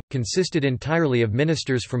 unusually, consisted entirely of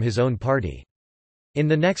ministers from his own party. In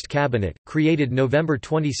the next cabinet, created November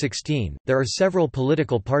 2016, there are several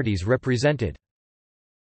political parties represented.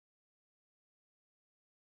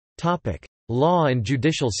 Law and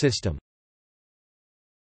judicial system.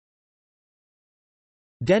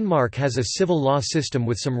 Denmark has a civil law system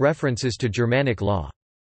with some references to Germanic law.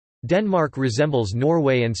 Denmark resembles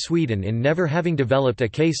Norway and Sweden in never having developed a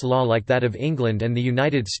case law like that of England and the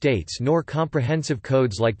United States nor comprehensive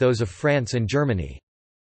codes like those of France and Germany.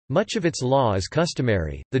 Much of its law is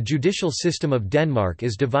customary. The judicial system of Denmark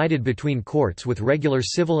is divided between courts with regular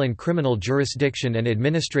civil and criminal jurisdiction and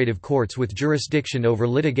administrative courts with jurisdiction over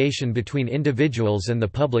litigation between individuals and the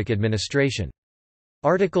public administration.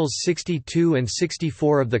 Articles 62 and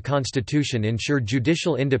 64 of the Constitution ensure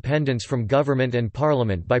judicial independence from government and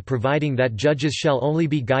parliament by providing that judges shall only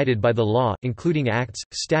be guided by the law, including acts,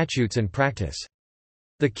 statutes and practice.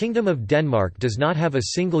 The Kingdom of Denmark does not have a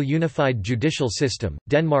single unified judicial system.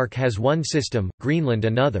 Denmark has one system, Greenland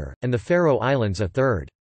another, and the Faroe Islands a third.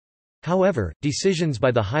 However, decisions by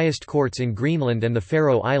the highest courts in Greenland and the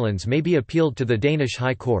Faroe Islands may be appealed to the Danish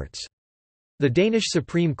High Courts. The Danish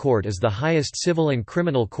Supreme Court is the highest civil and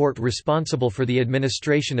criminal court responsible for the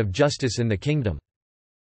administration of justice in the kingdom.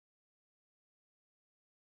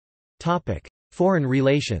 Foreign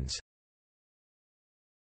relations.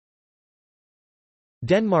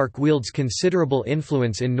 Denmark wields considerable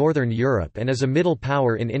influence in Northern Europe and is a middle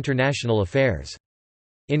power in international affairs.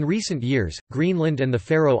 In recent years, Greenland and the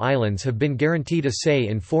Faroe Islands have been guaranteed a say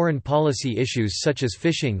in foreign policy issues such as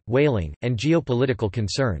fishing, whaling, and geopolitical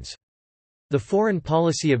concerns. The foreign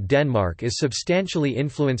policy of Denmark is substantially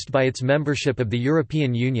influenced by its membership of the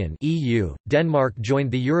European Union (EU). Denmark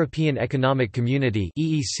joined the European Economic Community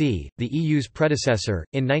 (EEC), the EU's predecessor,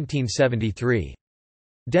 in 1973.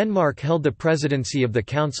 Denmark held the presidency of the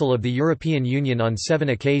Council of the European Union on 7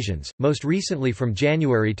 occasions, most recently from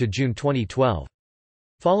January to June 2012.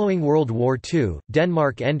 Following World War II,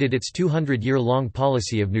 Denmark ended its 200-year-long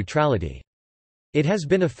policy of neutrality. It has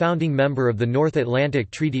been a founding member of the North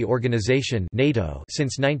Atlantic Treaty Organization (NATO)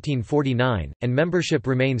 since 1949, and membership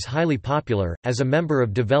remains highly popular. As a member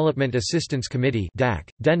of Development Assistance Committee (DAC),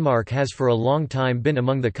 Denmark has for a long time been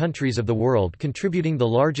among the countries of the world contributing the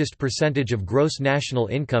largest percentage of gross national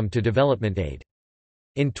income to development aid.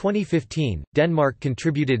 In 2015, Denmark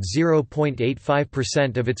contributed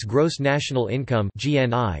 0.85% of its gross national income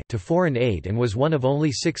 (GNI) to foreign aid and was one of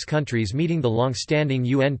only 6 countries meeting the long-standing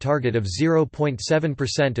UN target of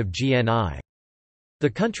 0.7% of GNI. The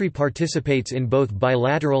country participates in both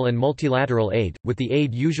bilateral and multilateral aid, with the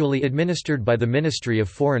aid usually administered by the Ministry of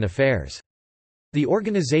Foreign Affairs. The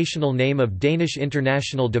organizational name of Danish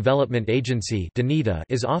International Development Agency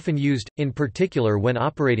is often used, in particular when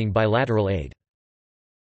operating bilateral aid.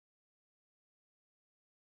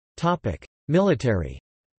 Military.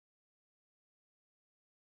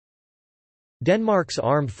 Denmark's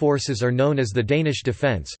armed forces are known as the Danish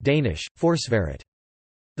Defence (Danish, Forsvaret).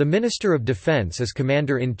 The Minister of Defence is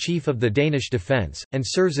Commander-in-Chief of the Danish Defence, and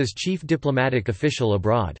serves as chief diplomatic official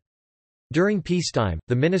abroad. During peacetime,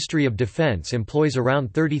 the Ministry of Defence employs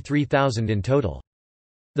around 33,000 in total.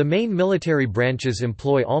 The main military branches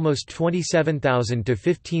employ almost 27,000 to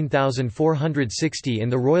 15,460 in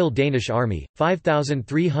the Royal Danish Army,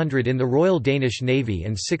 5,300 in the Royal Danish Navy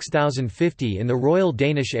and 6,050 in the Royal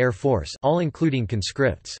Danish Air Force, all including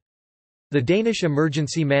conscripts. The Danish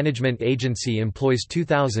Emergency Management Agency employs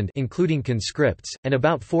 2,000 including conscripts, and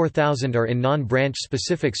about 4,000 are in non-branch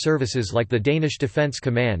specific services like the Danish Defence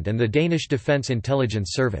Command and the Danish Defence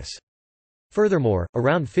Intelligence Service. Furthermore,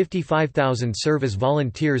 around 55,000 serve as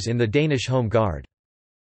volunteers in the Danish Home Guard.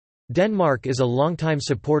 Denmark is a longtime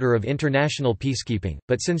supporter of international peacekeeping,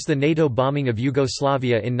 but since the NATO bombing of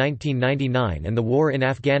Yugoslavia in 1999 and the war in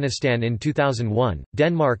Afghanistan in 2001,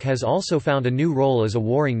 Denmark has also found a new role as a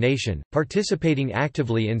warring nation, participating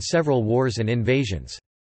actively in several wars and invasions.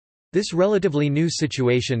 This relatively new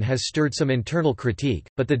situation has stirred some internal critique,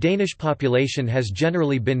 but the Danish population has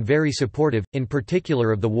generally been very supportive, in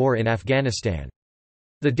particular of the war in Afghanistan.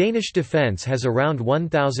 The Danish defence has around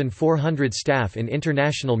 1,400 staff in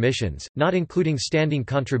international missions, not including standing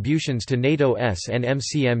contributions to NATO's and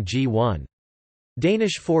MCMG-1.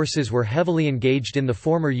 Danish forces were heavily engaged in the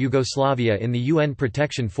former Yugoslavia in the UN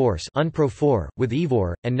Protection Force (UNPROFOR), with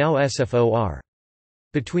IFOR, and now SFOR.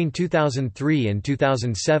 Between 2003 and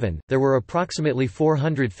 2007, there were approximately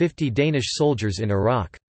 450 Danish soldiers in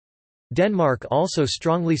Iraq. Denmark also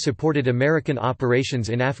strongly supported American operations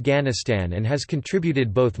in Afghanistan and has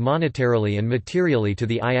contributed both monetarily and materially to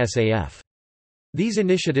the ISAF. These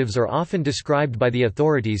initiatives are often described by the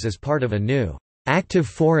authorities as part of a new, active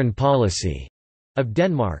foreign policy of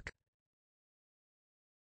Denmark.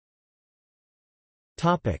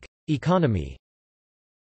 Economy.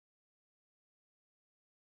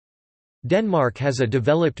 Denmark has a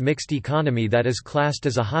developed mixed economy that is classed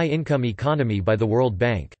as a high-income economy by the World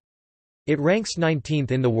Bank. It ranks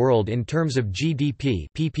 19th in the world in terms of GDP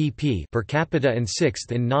 (PPP) per capita and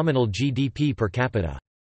 6th in nominal GDP per capita.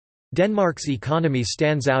 Denmark's economy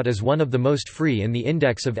stands out as one of the most free in the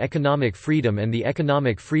Index of Economic Freedom and the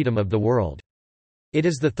Economic Freedom of the World. It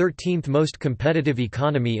is the 13th most competitive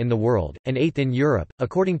economy in the world, and 8th in Europe,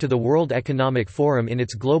 according to the World Economic Forum in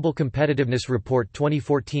its Global Competitiveness Report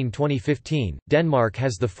 2014-2015. Denmark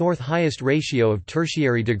has the 4th highest ratio of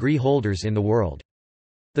tertiary degree holders in the world.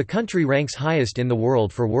 The country ranks highest in the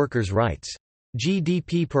world for workers' rights.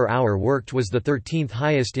 GDP per hour worked was the 13th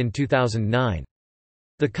highest in 2009.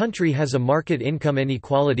 The country has a market income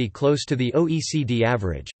inequality close to the OECD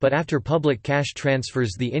average, but after public cash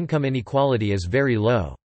transfers the income inequality is very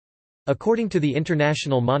low. According to the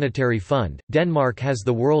International Monetary Fund, Denmark has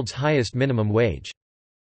the world's highest minimum wage.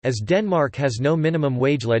 As Denmark has no minimum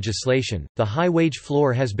wage legislation, the high wage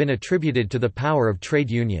floor has been attributed to the power of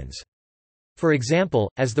trade unions. For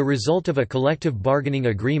example, as the result of a collective bargaining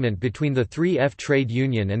agreement between the 3F trade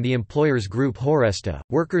union and the employers group Horesta,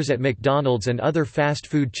 workers at McDonald's and other fast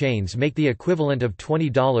food chains make the equivalent of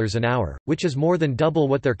 $20 an hour, which is more than double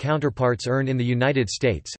what their counterparts earn in the United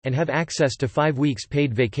States, and have access to 5 weeks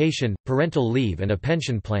paid vacation, parental leave and a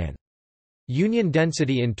pension plan. Union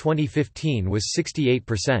density in 2015 was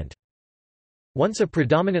 68%. Once a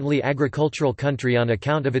predominantly agricultural country on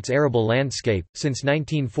account of its arable landscape, since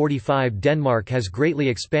 1945 Denmark has greatly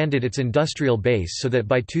expanded its industrial base so that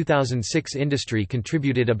by 2006 industry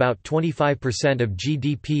contributed about 25% of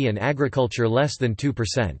GDP and agriculture less than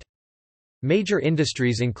 2%. Major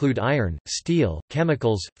industries include iron, steel,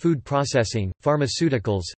 chemicals, food processing,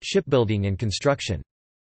 pharmaceuticals, shipbuilding and construction.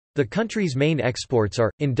 The country's main exports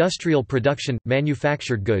are, industrial production,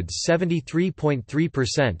 manufactured goods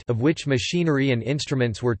 73.3%, of which machinery and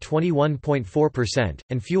instruments were 21.4%,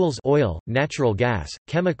 and fuels, oil, natural gas,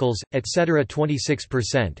 chemicals, etc.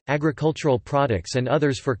 26%, agricultural products and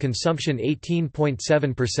others for consumption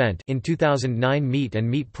 18.7%. In 2009 meat and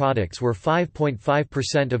meat products were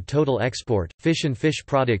 5.5% of total export, fish and fish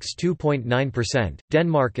products 2.9%.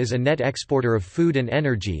 Denmark is a net exporter of food and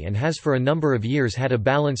energy and has for a number of years had a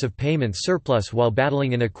balance of payments surplus while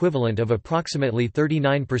battling an equivalent of approximately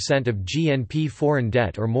 39% of GNP foreign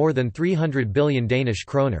debt or more than 300 billion Danish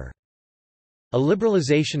kroner. A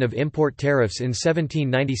liberalization of import tariffs in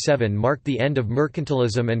 1797 marked the end of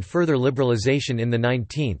mercantilism, and further liberalization in the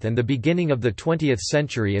 19th and the beginning of the 20th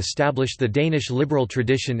century established the Danish liberal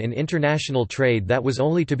tradition in international trade that was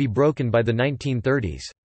only to be broken by the 1930s.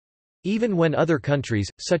 Even when other countries,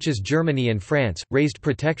 such as Germany and France, raised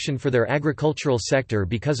protection for their agricultural sector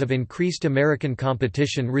because of increased American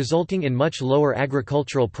competition resulting in much lower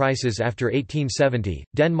agricultural prices after 1870,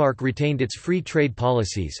 Denmark retained its free trade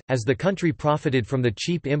policies, as the country profited from the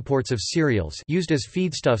cheap imports of cereals used as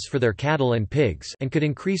feedstuffs for their cattle and pigs and could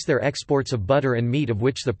increase their exports of butter and meat, of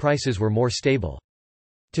which the prices were more stable.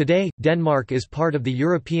 Today, Denmark is part of the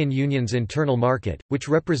European Union's internal market, which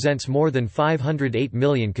represents more than 508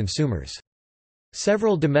 million consumers.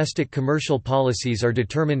 Several domestic commercial policies are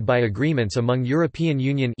determined by agreements among European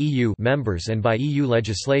Union (EU) members and by EU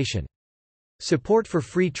legislation. Support for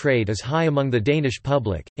free trade is high among the Danish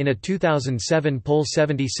public. In a 2007 poll,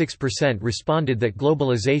 76% responded that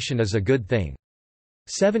globalization is a good thing.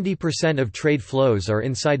 70% of trade flows are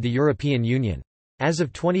inside the European Union. As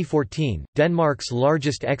of 2014, Denmark's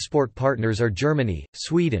largest export partners are Germany,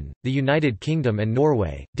 Sweden, the United Kingdom and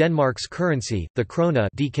Norway. Denmark's currency, the krone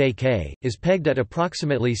 (DKK), is pegged at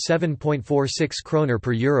approximately 7.46 kroner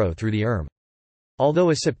per euro through the ERM.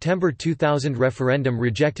 Although a September 2000 referendum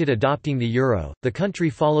rejected adopting the euro, the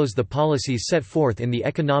country follows the policies set forth in the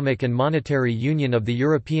Economic and Monetary Union of the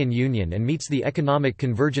European Union and meets the economic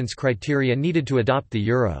convergence criteria needed to adopt the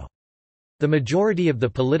euro. The majority of the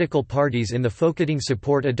political parties in the Folketing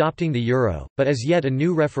support adopting the euro, but as yet a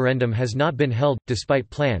new referendum has not been held. Despite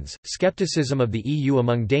plans, skepticism of the EU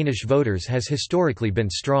among Danish voters has historically been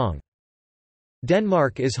strong.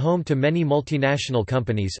 Denmark is home to many multinational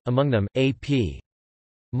companies, among them A.P.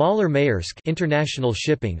 Møller Maersk International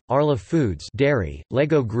Shipping, Arla Foods Dairy,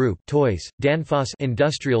 Lego Group Toys, Danfoss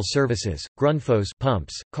Industrial Services, Grundfos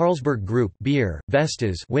Pumps, Carlsberg Group Beer,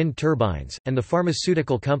 Vestas Wind Turbines, and the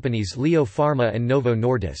pharmaceutical companies Leo Pharma and Novo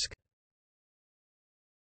Nordisk.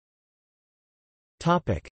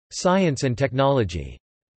 Topic: Science and technology.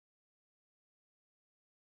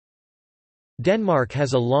 Denmark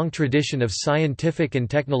has a long tradition of scientific and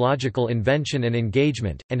technological invention and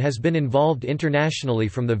engagement, and has been involved internationally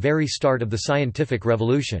from the very start of the scientific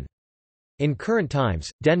revolution. In current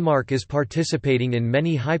times, Denmark is participating in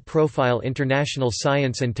many high-profile international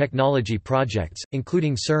science and technology projects,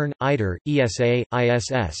 including CERN, ITER, ESA,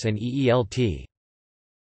 ISS and EELT.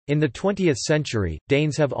 In the 20th century,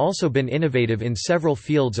 Danes have also been innovative in several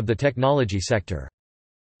fields of the technology sector.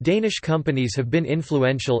 Danish companies have been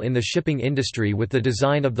influential in the shipping industry with the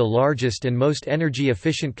design of the largest and most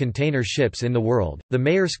energy-efficient container ships in the world, the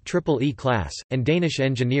Maersk Triple E class, and Danish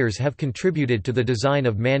engineers have contributed to the design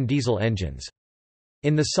of manned diesel engines.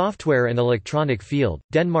 In the software and electronic field,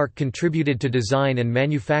 Denmark contributed to design and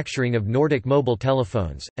manufacturing of Nordic mobile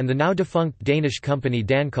telephones, and the now-defunct Danish company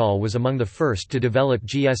Dancall was among the first to develop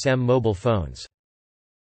GSM mobile phones.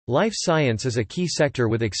 Life science is a key sector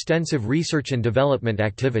with extensive research and development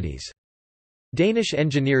activities. Danish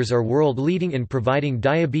engineers are world-leading in providing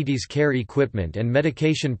diabetes care equipment and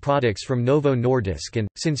medication products from Novo Nordisk and,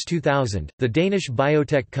 since 2000, the Danish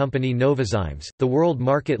biotech company Novozymes, the world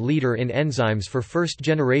market leader in enzymes for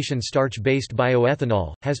first-generation starch-based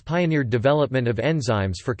bioethanol, has pioneered development of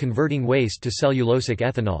enzymes for converting waste to cellulosic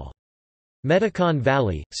ethanol. Medicon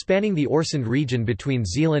Valley, spanning the Øresund region between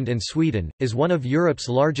Zealand and Sweden, is one of Europe's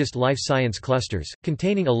largest life science clusters,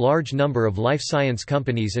 containing a large number of life science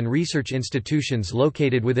companies and research institutions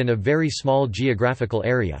located within a very small geographical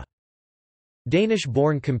area.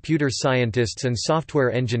 Danish-born computer scientists and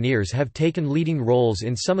software engineers have taken leading roles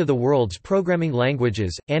in some of the world's programming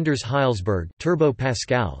languages: Anders Heilsberg, Turbo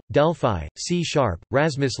Pascal, Delphi, C#,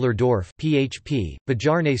 Rasmus Lerdorf, PHP,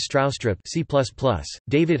 Bjarne Stroustrup, C++,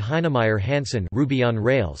 David Heinemeier Hansen, Ruby on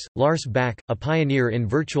Rails, Lars Bak, a pioneer in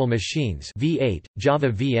virtual machines, V8,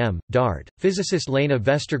 Java VM, Dart. Physicist Lena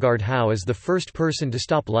Vestergaard Howe is the first person to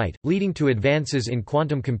stop light, leading to advances in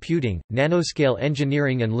quantum computing, nanoscale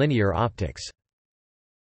engineering and linear optics.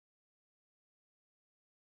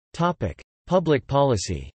 Public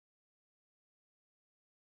policy.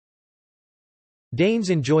 Danes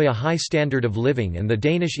enjoy a high standard of living and the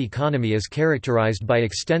Danish economy is characterized by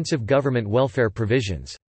extensive government welfare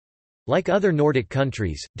provisions. Like other Nordic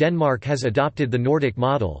countries, Denmark has adopted the Nordic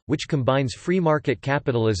model, which combines free market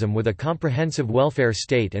capitalism with a comprehensive welfare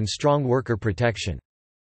state and strong worker protection.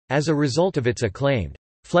 As a result of its acclaimed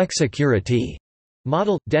flexicurity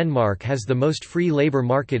model, Denmark has the most free labor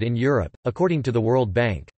market in Europe, according to the World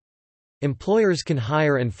Bank. Employers can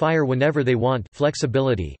hire and fire whenever they want,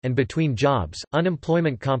 flexibility, and between jobs,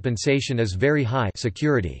 unemployment compensation is very high,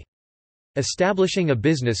 security. Establishing a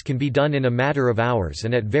business can be done in a matter of hours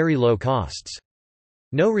and at very low costs.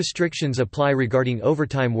 No restrictions apply regarding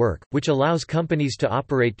overtime work, which allows companies to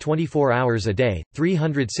operate 24 hours a day,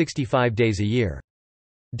 365 days a year.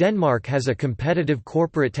 Denmark has a competitive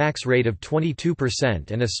corporate tax rate of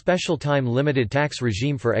 22% and a special time-limited tax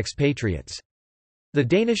regime for expatriates. The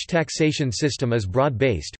Danish taxation system is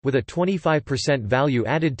broad-based, with a 25%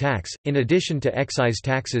 value-added tax, in addition to excise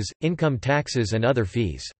taxes, income taxes and other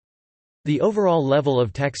fees. The overall level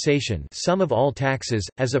of taxation, sum of all taxes,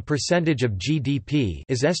 as a percentage of GDP,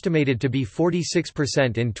 is estimated to be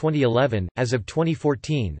 46% in 2011. As of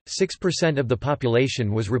 2014, 6% of the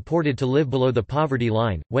population was reported to live below the poverty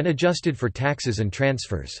line, when adjusted for taxes and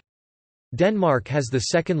transfers. Denmark has the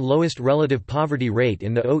second lowest relative poverty rate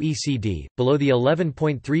in the OECD, below the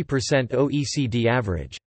 11.3% OECD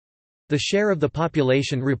average. The share of the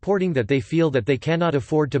population reporting that they feel that they cannot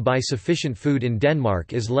afford to buy sufficient food in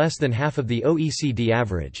Denmark is less than half of the OECD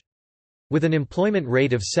average. With an employment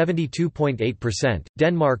rate of 72.8%,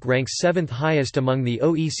 Denmark ranks 7th highest among the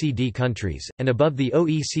OECD countries, and above the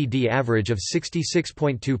OECD average of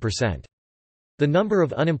 66.2%. The number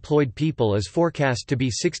of unemployed people is forecast to be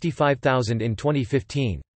 65,000 in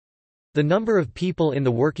 2015. The number of people in the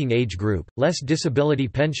working age group, less disability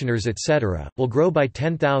pensioners etc., will grow by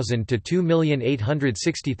 10,000 to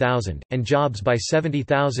 2,860,000, and jobs by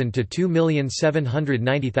 70,000 to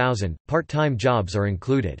 2,790,000. Part-time jobs are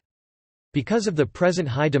included. Because of the present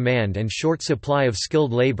high demand and short supply of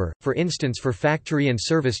skilled labor, for instance for factory and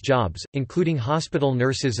service jobs, including hospital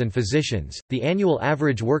nurses and physicians, the annual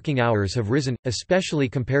average working hours have risen, especially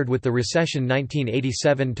compared with the recession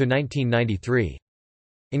 1987–1993.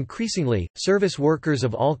 Increasingly, service workers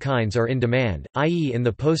of all kinds are in demand, i.e., in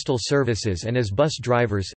the postal services and as bus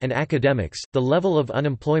drivers, and academics. The level of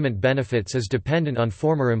unemployment benefits is dependent on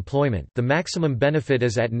former employment. The maximum benefit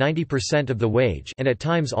is at 90% of the wage, and at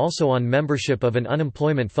times also on membership of an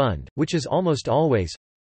unemployment fund, which is almost always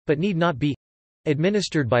but need not be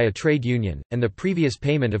administered by a trade union, and the previous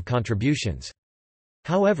payment of contributions.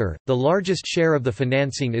 However, the largest share of the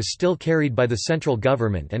financing is still carried by the central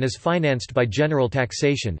government and is financed by general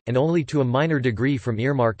taxation, and only to a minor degree from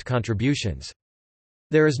earmarked contributions.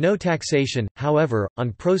 There is no taxation, however,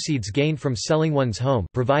 on proceeds gained from selling one's home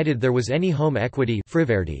provided there was any home equity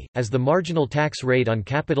friværdi, as the marginal tax rate on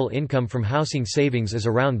capital income from housing savings is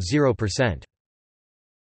around 0%.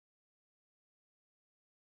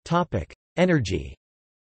 Energy.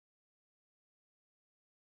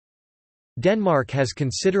 Denmark has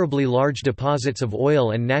considerably large deposits of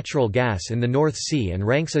oil and natural gas in the North Sea and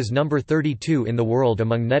ranks as number 32 in the world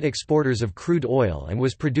among net exporters of crude oil and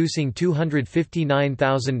was producing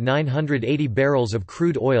 259,980 barrels of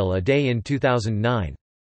crude oil a day in 2009.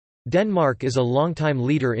 Denmark is a longtime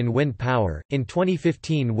leader in wind power. In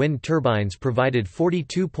 2015, wind turbines provided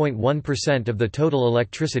 42.1% of the total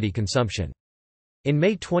electricity consumption. In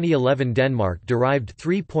May 2011, Denmark derived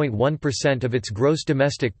 3.1% of its gross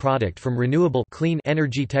domestic product from renewable clean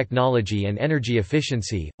energy technology and energy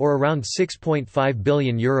efficiency, or around €6.5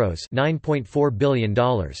 billion $9.4 billion.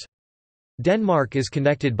 Denmark is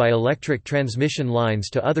connected by electric transmission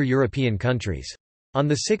lines to other European countries. On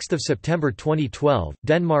 6 September 2012,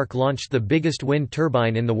 Denmark launched the biggest wind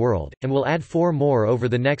turbine in the world, and will add 4 more over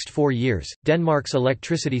the next 4 years. Denmark's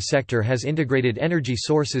electricity sector has integrated energy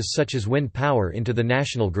sources such as wind power into the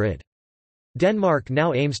national grid. Denmark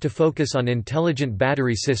now aims to focus on intelligent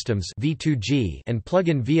battery systems (V2G) and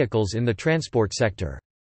plug-in vehicles in the transport sector.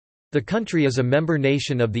 The country is a member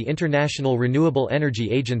nation of the International Renewable Energy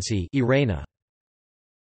Agency (IRENA).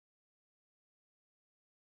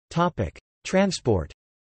 Topic: Transport.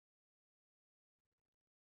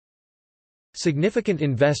 Significant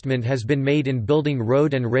investment has been made in building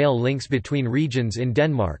road and rail links between regions in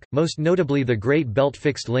Denmark, most notably the Great Belt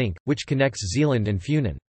Fixed Link, which connects Zealand and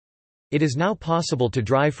Funen. It is now possible to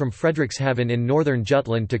drive from Frederikshavn in northern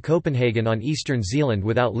Jutland to Copenhagen on eastern Zealand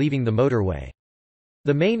without leaving the motorway.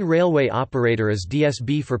 The main railway operator is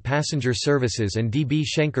DSB for passenger services and DB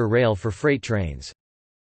Schenker Rail for freight trains.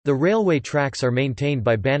 The railway tracks are maintained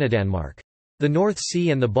by Banedanmark. The North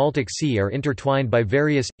Sea and the Baltic Sea are intertwined by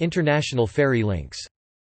various, international ferry links.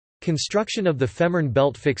 Construction of the Fehmarn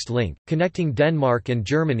Belt fixed link, connecting Denmark and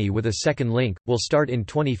Germany with a second link, will start in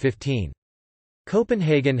 2015.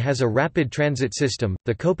 Copenhagen has a rapid transit system,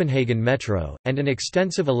 the Copenhagen Metro, and an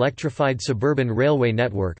extensive electrified suburban railway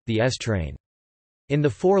network, the S-Train. In the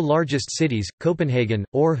four largest cities, Copenhagen,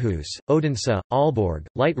 Aarhus, Odense, Aalborg,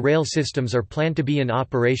 light rail systems are planned to be in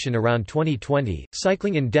operation around 2020.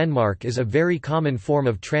 Cycling in Denmark is a very common form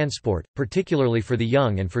of transport, particularly for the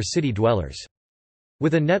young and for city dwellers.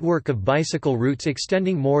 With a network of bicycle routes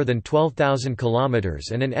extending more than 12,000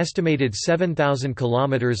 kilometers and an estimated 7,000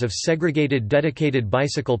 kilometers of segregated dedicated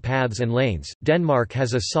bicycle paths and lanes, Denmark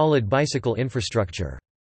has a solid bicycle infrastructure.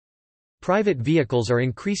 Private vehicles are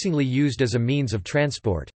increasingly used as a means of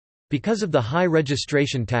transport. Because of the high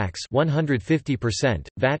registration tax 150%,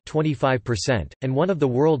 VAT 25%, and one of the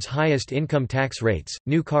world's highest income tax rates,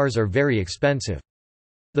 new cars are very expensive.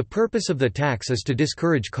 The purpose of the tax is to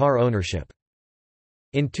discourage car ownership.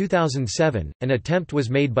 In 2007, an attempt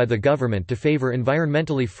was made by the government to favor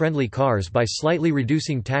environmentally friendly cars by slightly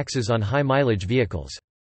reducing taxes on high-mileage vehicles.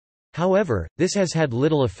 However, this has had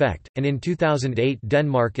little effect, and in 2008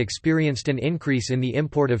 Denmark experienced an increase in the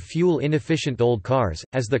import of fuel-inefficient old cars,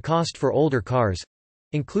 as the cost for older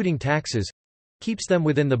cars—including taxes—keeps them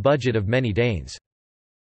within the budget of many Danes.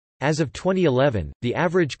 As of 2011, the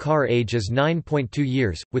average car age is 9.2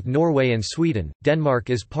 years. With Norway and Sweden, Denmark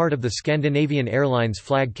is part of the Scandinavian Airlines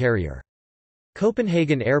flag carrier.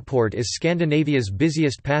 Copenhagen Airport is Scandinavia's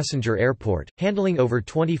busiest passenger airport, handling over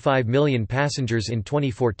 25 million passengers in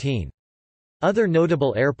 2014. Other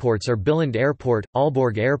notable airports are Billund Airport,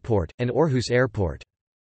 Aalborg Airport, and Aarhus Airport.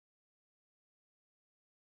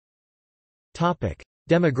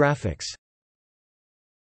 Demographics.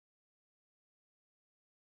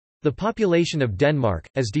 The population of Denmark,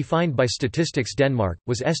 as defined by Statistics Denmark,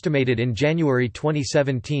 was estimated in January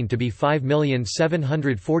 2017 to be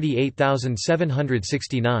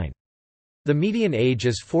 5,748,769. The median age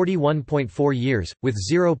is 41.4 years, with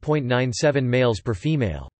 0.97 males per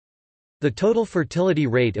female. The total fertility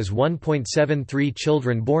rate is 1.73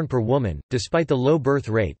 children born per woman. Despite the low birth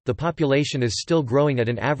rate, the population is still growing at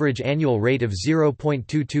an average annual rate of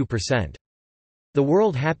 0.22%. The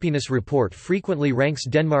World Happiness Report frequently ranks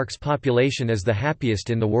Denmark's population as the happiest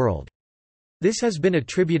in the world. This has been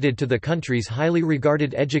attributed to the country's highly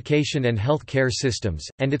regarded education and health care systems,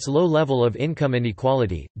 and its low level of income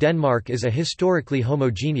inequality. Denmark is a historically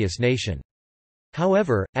homogeneous nation.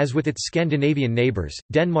 However, as with its Scandinavian neighbours,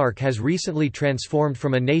 Denmark has recently transformed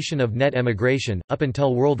from a nation of net emigration, up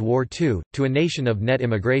until World War II, to a nation of net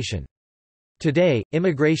immigration. Today,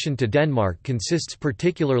 immigration to Denmark consists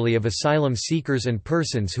particularly of asylum seekers and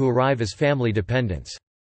persons who arrive as family dependents.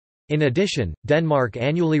 In addition, Denmark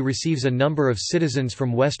annually receives a number of citizens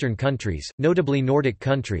from Western countries, notably Nordic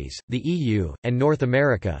countries, the EU, and North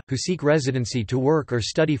America, who seek residency to work or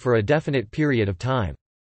study for a definite period of time.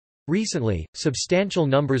 Recently, substantial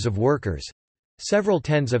numbers of workers—several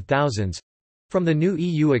tens of thousands, from the new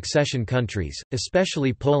EU accession countries,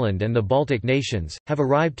 especially Poland and the Baltic nations, have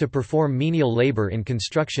arrived to perform menial labor in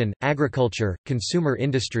construction, agriculture, consumer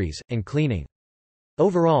industries, and cleaning.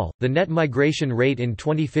 Overall, the net migration rate in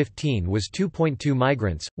 2015 was 2.2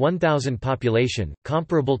 migrants, 1,000 population,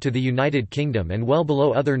 comparable to the United Kingdom and well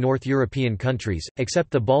below other North European countries, except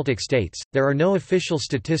the Baltic states. There are no official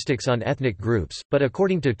statistics on ethnic groups, but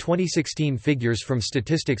according to 2016 figures from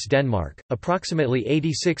Statistics Denmark, approximately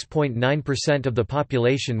 86.9% of the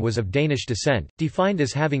population was of Danish descent, defined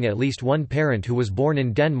as having at least one parent who was born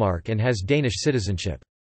in Denmark and has Danish citizenship.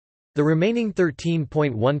 The remaining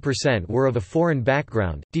 13.1% were of a foreign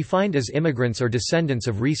background, defined as immigrants or descendants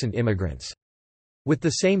of recent immigrants. With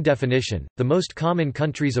the same definition, the most common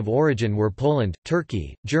countries of origin were Poland,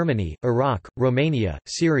 Turkey, Germany, Iraq, Romania,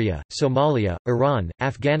 Syria, Somalia, Iran,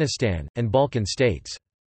 Afghanistan, and Balkan states.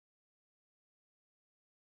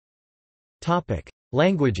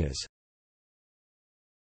 Languages.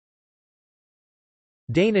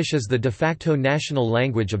 Danish is the de facto national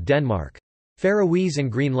language of Denmark. Faroese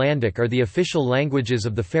and Greenlandic are the official languages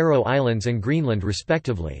of the Faroe Islands and Greenland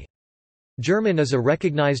respectively. German is a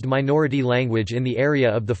recognized minority language in the area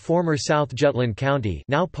of the former South Jutland County,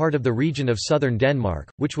 now part of the region of southern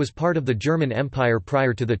Denmark, which was part of the German Empire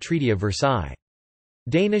prior to the Treaty of Versailles.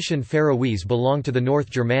 Danish and Faroese belong to the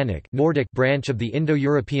North Germanic Nordic branch of the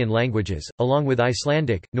Indo-European languages, along with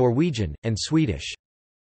Icelandic, Norwegian, and Swedish.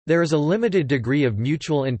 There is a limited degree of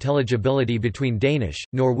mutual intelligibility between Danish,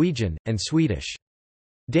 Norwegian, and Swedish.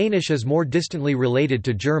 Danish is more distantly related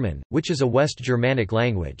to German, which is a West Germanic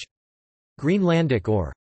language. Greenlandic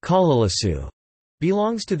or Kalaalleq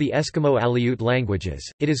Belongs to the Eskimo-Aleut languages.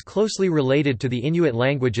 It is closely related to the Inuit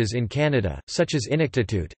languages in Canada, such as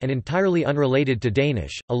Inuktitut, and entirely unrelated to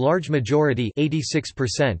Danish. A large majority,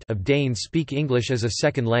 86%, of Danes speak English as a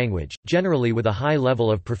second language, generally with a high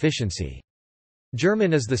level of proficiency.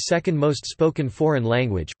 German is the second most spoken foreign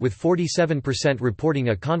language, with 47% reporting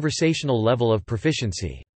a conversational level of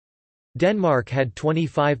proficiency. Denmark had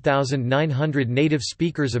 25,900 native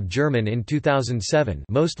speakers of German in 2007,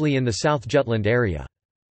 mostly in the South Jutland area.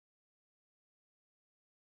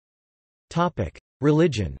 Topic: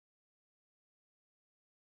 Religion.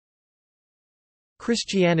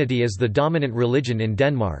 Christianity is the dominant religion in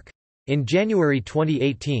Denmark. In January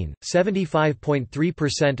 2018,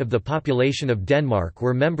 75.3% of the population of Denmark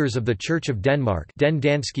were members of the Church of Denmark, Den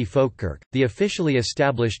Danske Folkekirke, the officially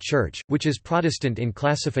established church, which is Protestant in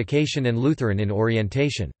classification and Lutheran in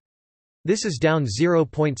orientation. This is down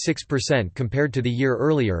 0.6% compared to the year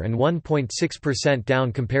earlier and 1.6%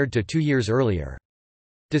 down compared to 2 years earlier.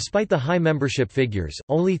 Despite the high membership figures,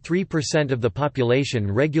 only 3% of the population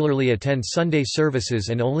regularly attend Sunday services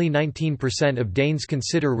and only 19% of Danes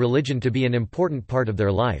consider religion to be an important part of their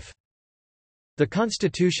life. The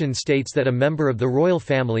constitution states that a member of the royal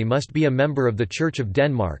family must be a member of the Church of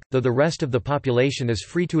Denmark, though the rest of the population is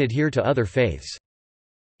free to adhere to other faiths.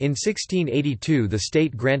 In 1682 the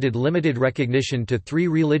state granted limited recognition to 3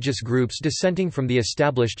 religious groups dissenting from the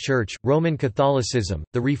established Church, Roman Catholicism,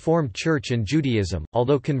 the Reformed Church and Judaism,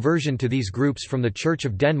 although conversion to these groups from the Church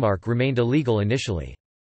of Denmark remained illegal initially.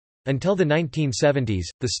 Until the 1970s,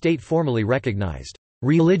 the state formally recognized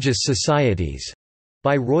religious societies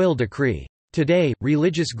by royal decree. Today,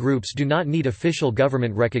 religious groups do not need official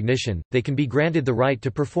government recognition, they can be granted the right to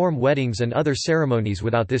perform weddings and other ceremonies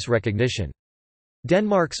without this recognition.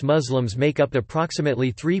 Denmark's Muslims make up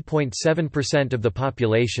approximately 3.7% of the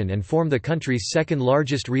population and form the country's second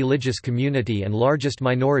largest religious community and largest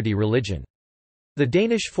minority religion. The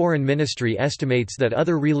Danish Foreign Ministry estimates that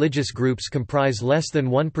other religious groups comprise less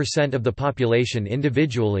than 1% of the population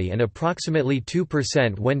individually and approximately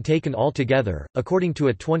 2% when taken altogether. According to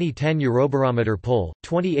a 2010 Eurobarometer poll,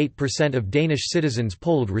 28% of Danish citizens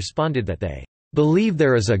polled responded that they believe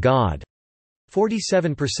there is a God.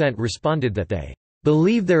 47% responded that they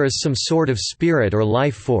believe there is some sort of spirit or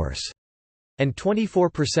life force, and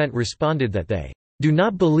 24% responded that they do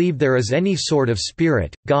not believe there is any sort of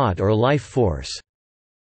spirit, God or life force.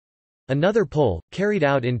 Another poll, carried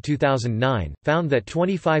out in 2009, found that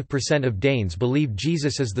 25% of Danes believe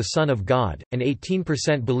Jesus is the Son of God, and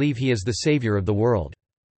 18% believe he is the Savior of the world.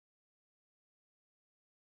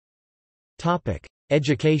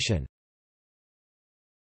 Education.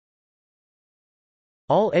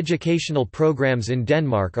 All educational programs in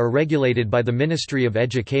Denmark are regulated by the Ministry of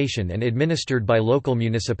Education and administered by local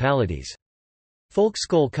municipalities.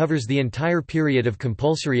 Folkeskole covers the entire period of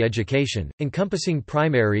compulsory education, encompassing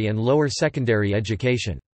primary and lower secondary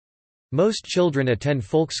education. Most children attend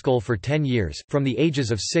folkeskole for 10 years, from the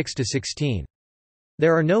ages of 6 to 16.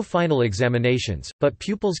 There are no final examinations, but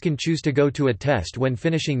pupils can choose to go to a test when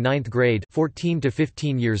finishing 9th grade 14 to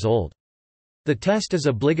 15 years old. The test is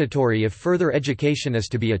obligatory if further education is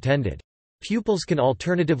to be attended. Pupils can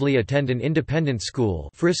alternatively attend an independent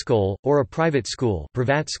school friskole, or a private school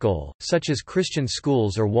privatskole, such as Christian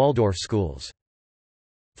schools or Waldorf schools.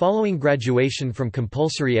 Following graduation from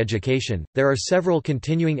compulsory education, there are several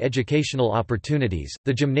continuing educational opportunities.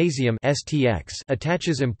 The gymnasium (STX)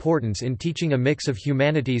 attaches importance in teaching a mix of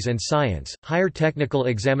humanities and science. Higher Technical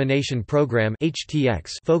Examination Program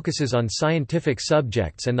 (HTX) focuses on scientific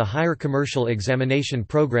subjects, and the Higher Commercial Examination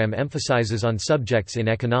Program emphasizes on subjects in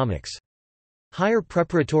economics. Higher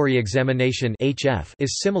Preparatory Examination (HF)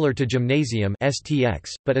 is similar to gymnasium (STX),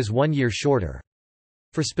 but is 1 year shorter.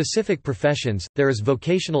 For specific professions, there is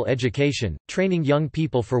vocational education, training young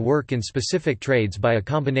people for work in specific trades by a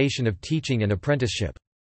combination of teaching and apprenticeship.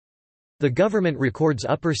 The government records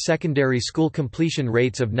upper secondary school completion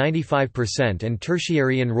rates of 95% and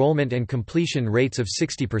tertiary enrollment and completion rates of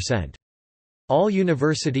 60%. All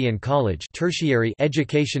university and college tertiary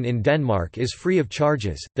education in Denmark is free of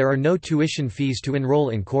charges, there are no tuition fees to enroll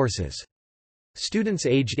in courses. Students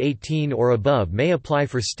aged 18 or above may apply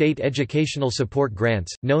for state educational support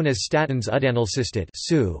grants, known as Statens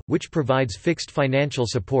Uddannelsesstøtte, which provides fixed financial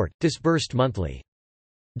support, disbursed monthly.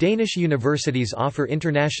 Danish universities offer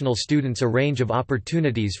international students a range of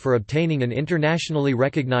opportunities for obtaining an internationally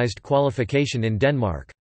recognized qualification in Denmark.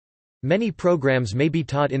 Many programs may be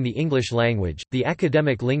taught in the English language, the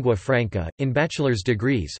academic lingua franca, in bachelor's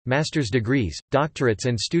degrees, master's degrees, doctorates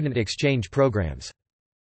and student exchange programs.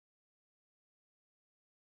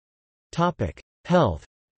 Health.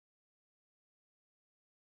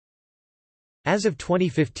 As of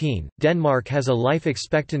 2015, Denmark has a life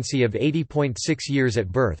expectancy of 80.6 years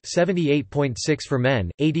at birth, 78.6 for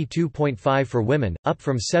men, 82.5 for women, up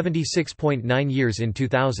from 76.9 years in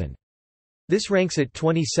 2000. This ranks it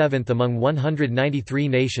 27th among 193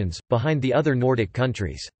 nations, behind the other Nordic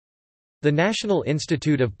countries. The National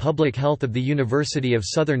Institute of Public Health of the University of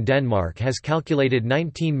Southern Denmark has calculated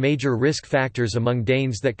 19 major risk factors among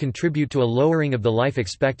Danes that contribute to a lowering of the life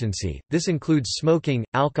expectancy. This includes smoking,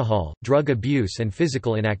 alcohol, drug abuse, and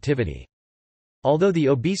physical inactivity. Although the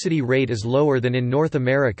obesity rate is lower than in North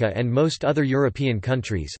America and most other European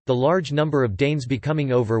countries, the large number of Danes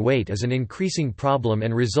becoming overweight is an increasing problem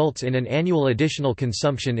and results in an annual additional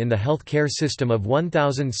consumption in the health care system of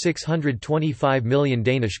 1,625 million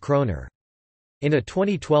Danish kroner. In a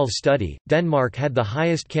 2012 study, Denmark had the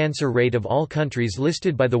highest cancer rate of all countries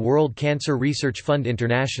listed by the World Cancer Research Fund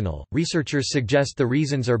International. Researchers suggest the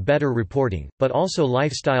reasons are better reporting, but also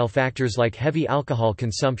lifestyle factors like heavy alcohol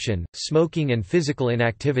consumption, smoking, and physical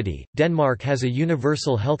inactivity. Denmark has a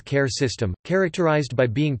universal health care system, characterized by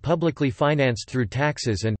being publicly financed through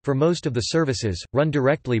taxes and, for most of the services, run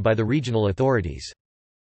directly by the regional authorities.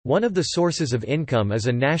 One of the sources of income is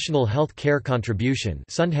a national health care contribution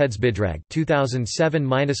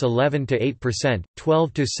 2007-11 to 8%,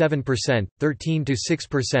 12 to 7%, 13 to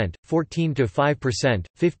 6%, 14 to 5%,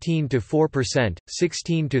 15 to 4%,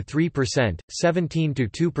 16 to 3%, 17 to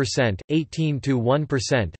 2%, 18 to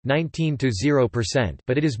 1%, 19 to 0%,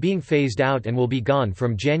 but it is being phased out and will be gone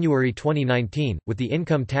from January 2019, with the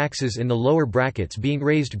income taxes in the lower brackets being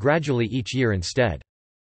raised gradually each year instead.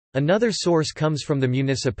 Another source comes from the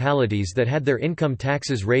municipalities that had their income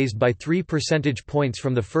taxes raised by 3 percentage points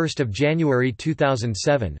from 1 January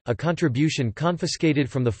 2007, a contribution confiscated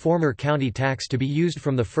from the former county tax to be used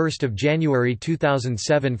from 1 January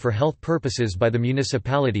 2007 for health purposes by the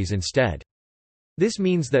municipalities instead. This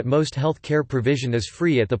means that most health care provision is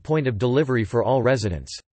free at the point of delivery for all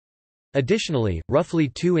residents. Additionally, roughly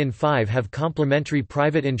 2 in 5 have complementary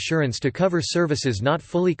private insurance to cover services not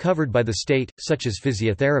fully covered by the state, such as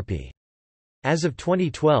physiotherapy. As of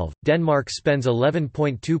 2012, Denmark spends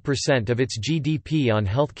 11.2% of its GDP on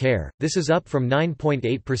health care. This is up from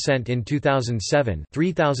 9.8% in 2007,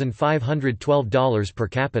 $3,512 per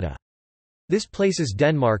capita. This places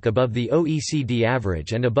Denmark above the OECD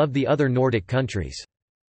average and above the other Nordic countries.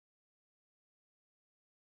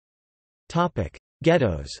 Topic: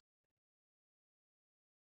 Ghettos.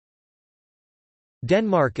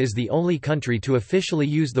 Denmark is the only country to officially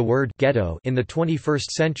use the word ghetto in the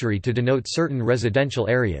 21st century to denote certain residential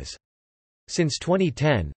areas. Since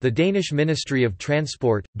 2010, the Danish Ministry of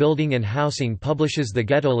Transport, Building and Housing publishes the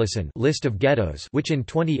Ghettolisten list of ghettos, which in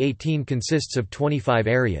 2018 consists of 25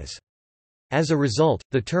 areas. As a result,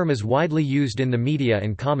 the term is widely used in the media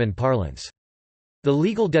and common parlance. The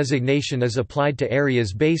legal designation is applied to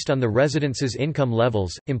areas based on the residents' income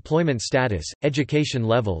levels, employment status, education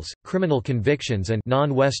levels, criminal convictions and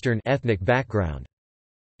non-Western ethnic background.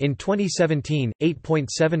 In 2017,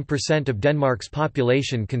 8.7% of Denmark's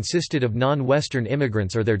population consisted of non-Western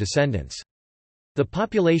immigrants or their descendants. The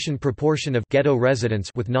population proportion of ghetto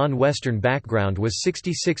residents with non-Western background was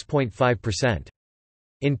 66.5%.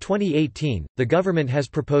 In 2018, the government has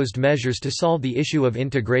proposed measures to solve the issue of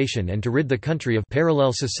integration and to rid the country of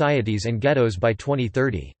parallel societies and ghettos by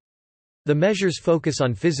 2030. The measures focus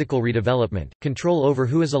on physical redevelopment, control over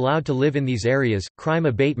who is allowed to live in these areas, crime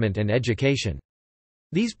abatement and education.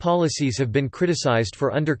 These policies have been criticized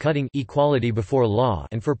for undercutting equality before law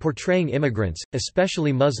and for portraying immigrants,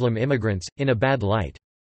 especially Muslim immigrants, in a bad light.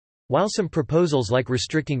 While some proposals like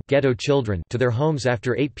restricting ghetto children to their homes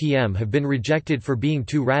after 8 p.m. have been rejected for being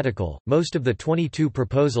too radical, most of the 22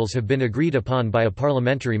 proposals have been agreed upon by a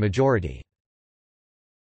parliamentary majority.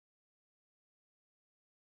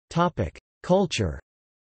 Culture.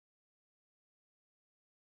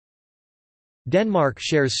 Denmark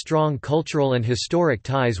shares strong cultural and historic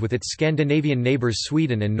ties with its Scandinavian neighbours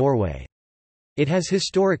Sweden and Norway. It has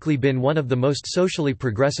historically been one of the most socially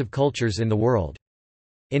progressive cultures in the world.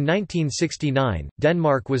 In 1969,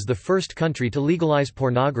 Denmark was the first country to legalize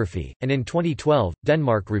pornography, and in 2012,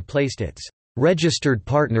 Denmark replaced its registered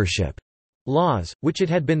partnership laws, which it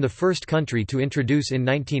had been the first country to introduce in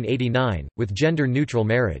 1989, with gender-neutral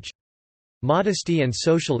marriage. Modesty and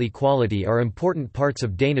social equality are important parts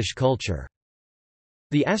of Danish culture.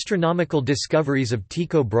 The astronomical discoveries of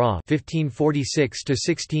Tycho Brahe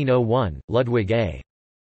 (1546–1601), Ludwig A.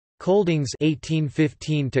 Kolding's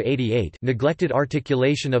 (1815–88) neglected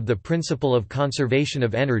articulation of the principle of conservation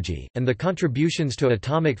of energy, and the contributions to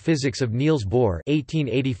atomic physics of Niels Bohr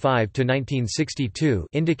 (1885–1962)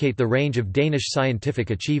 indicate the range of Danish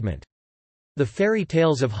scientific achievement. The Fairy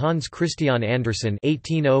Tales of Hans Christian Andersen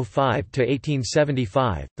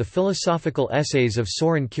 (1805–1875), the Philosophical Essays of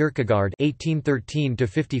Søren Kierkegaard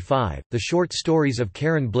 (1813–55), the Short Stories of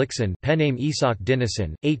Karen Blixen, pen name Isak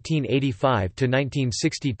Dinesen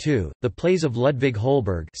 (1885–1962), the Plays of Ludvig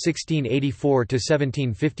Holberg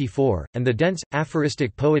 (1684–1754), and the dense,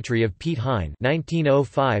 aphoristic poetry of Piet Hein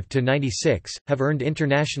 (1905–96) have earned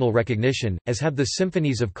international recognition, as have the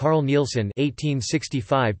symphonies of Carl Nielsen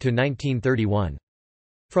 (1865–1931).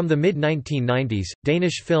 From the mid-1990s,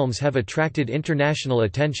 Danish films have attracted international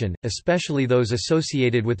attention, especially those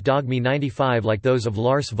associated with Dogme 95 like those of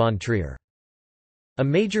Lars von Trier. A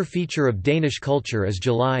major feature of Danish culture is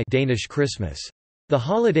July Danish Christmas. The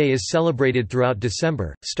holiday is celebrated throughout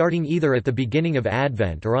December, starting either at the beginning of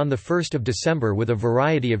Advent or on the 1st of December with a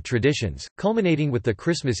variety of traditions, culminating with the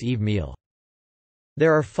Christmas Eve meal.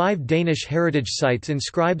 There are 5 Danish heritage sites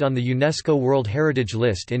inscribed on the UNESCO World Heritage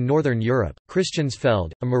List in Northern Europe: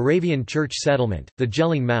 Christiansfeld, a Moravian church settlement, the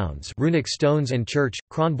Jelling Mounds, runic stones and church,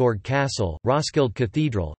 Kronborg Castle, Roskilde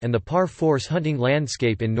Cathedral, and the Par Force hunting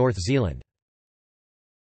landscape in North Zealand.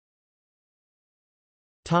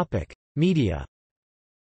 Media.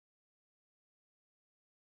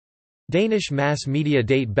 Danish mass media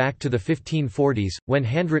date back to the 1540s, when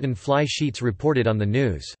handwritten fly sheets reported on the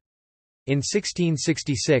news. In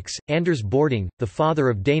 1666, Anders Bording, the father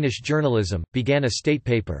of Danish journalism, began a state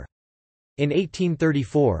paper. In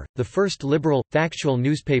 1834, the first liberal, factual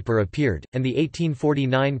newspaper appeared, and the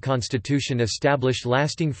 1849 constitution established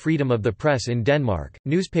lasting freedom of the press in Denmark.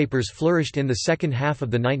 Newspapers flourished in the second half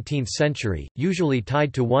of the 19th century, usually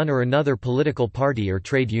tied to one or another political party or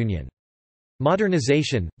trade union.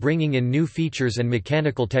 Modernization, bringing in new features and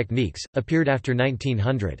mechanical techniques, appeared after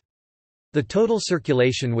 1900. The total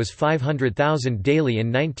circulation was 500,000 daily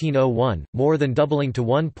in 1901, more than doubling to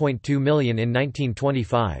 1.2 million in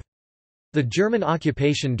 1925. The German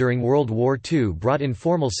occupation during World War II brought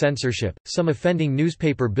informal censorship, some offending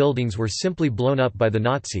newspaper buildings were simply blown up by the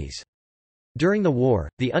Nazis. During the war,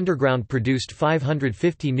 the underground produced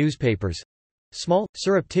 550 newspapers—small,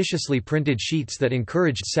 surreptitiously printed sheets that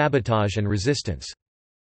encouraged sabotage and resistance.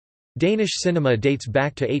 Danish cinema dates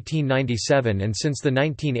back to 1897 and since the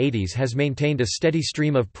 1980s has maintained a steady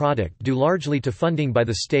stream of product due largely to funding by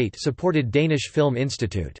the state-supported Danish Film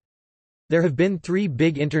Institute. There have been 3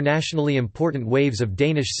 big internationally important waves of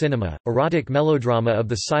Danish cinema: erotic melodrama of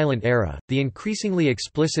the silent era, the increasingly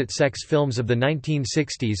explicit sex films of the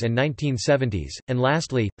 1960s and 1970s, and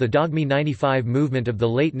lastly, the Dogme 95 movement of the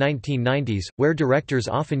late 1990s, where directors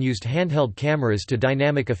often used handheld cameras to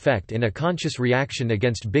dynamic effect in a conscious reaction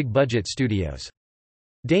against big-budget studios.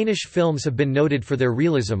 Danish films have been noted for their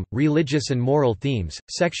realism, religious and moral themes,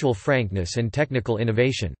 sexual frankness and technical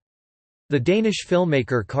innovation. The Danish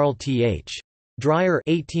filmmaker Carl Th. Dreyer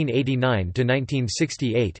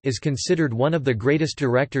 (1889–1968) is considered one of the greatest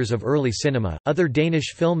directors of early cinema. Other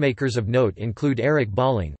Danish filmmakers of note include Erik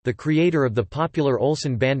Balling, the creator of the popular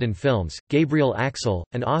Olsen-Banden films, Gabriel Axel,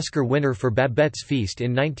 an Oscar winner for Babette's Feast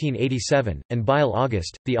in 1987, and Bile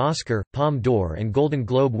August, the Oscar, Palme d'Or and Golden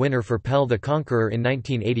Globe winner for Pelle the Conqueror in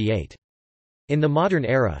 1988. In the modern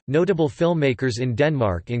era, notable filmmakers in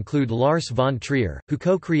Denmark include Lars von Trier, who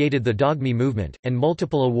co-created the Dogme movement, and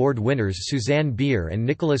multiple award winners Susanne Bier and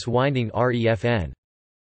Nicholas Winding Refn.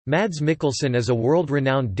 Mads Mikkelsen is a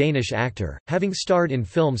world-renowned Danish actor, having starred in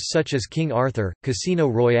films such as King Arthur, Casino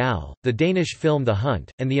Royale, the Danish film The Hunt,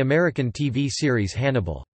 and the American TV series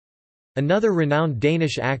Hannibal. Another renowned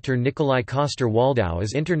Danish actor Nikolaj Coster-Waldau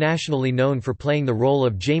is internationally known for playing the role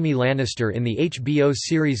of Jaime Lannister in the HBO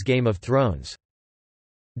series Game of Thrones.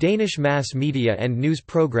 Danish mass media and news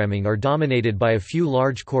programming are dominated by a few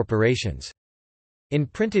large corporations. In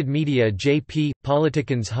printed media J.P.,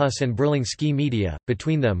 Politikens Hus and Berlingske Media,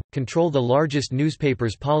 between them, control the largest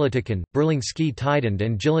newspapers Politiken, Berlingske Tidende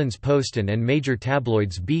and Jyllands Posten and major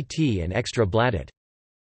tabloids BT and Ekstra Bladet.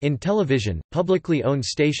 In television, publicly owned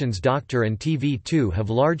stations Doctor and TV2 have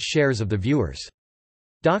large shares of the viewers.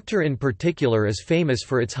 Doctor in particular is famous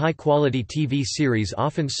for its high-quality TV series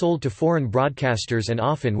often sold to foreign broadcasters and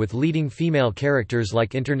often with leading female characters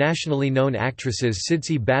like internationally known actresses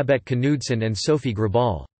Sidse Babette Knudsen and Sophie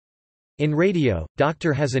Grabal. In radio,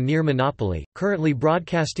 Doctor has a near monopoly, currently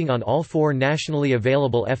broadcasting on all 4 nationally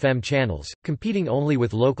available FM channels, competing only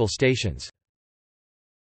with local stations.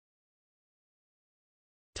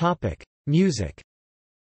 Music.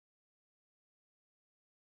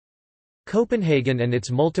 Copenhagen and its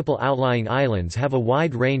multiple outlying islands have a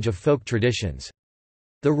wide range of folk traditions.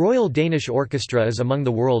 The Royal Danish Orchestra is among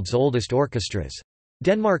the world's oldest orchestras.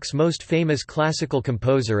 Denmark's most famous classical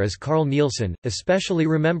composer is Carl Nielsen, especially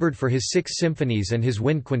remembered for his 6 symphonies and his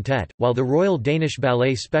wind quintet, while the Royal Danish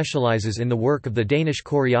Ballet specializes in the work of the Danish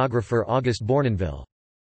choreographer August Bournonville.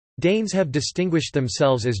 Danes have distinguished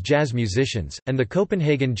themselves as jazz musicians, and the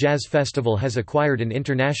Copenhagen Jazz Festival has acquired an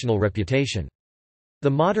international reputation. The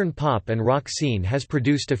modern pop and rock scene has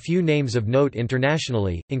produced a few names of note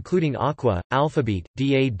internationally, including Aqua, Alphabet,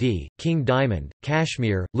 D.A.D., King Diamond,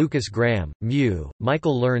 Kashmir, Lucas Graham, Mew,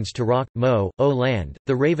 Michael Learns to Rock, Mo, O Land,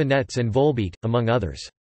 The Ravenettes and Volbeat, among others.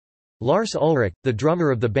 Lars Ulrich, the drummer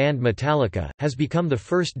of the band Metallica, has become the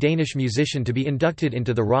first Danish musician to be inducted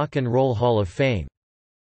into the Rock and Roll Hall of Fame.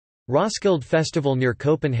 Roskilde Festival near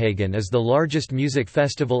Copenhagen is the largest music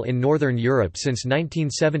festival in Northern Europe since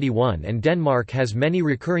 1971, and Denmark has many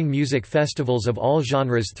recurring music festivals of all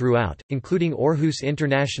genres throughout, including Aarhus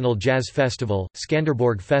International Jazz Festival,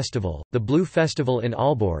 Skanderborg Festival, the Blue Festival in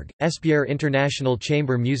Aalborg, Esbjerg International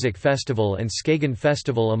Chamber Music Festival and Skagen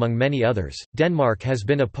Festival among many others. Denmark has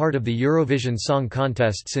been a part of the Eurovision Song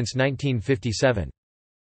Contest since 1957.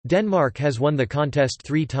 Denmark has won the contest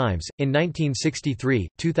 3 times, in 1963,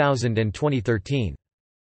 2000 and 2013.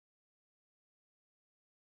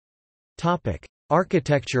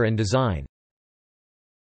 Architecture and design.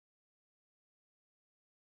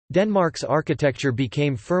 Denmark's architecture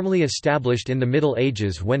became firmly established in the Middle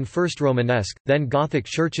Ages when first Romanesque, then Gothic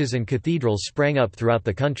churches and cathedrals sprang up throughout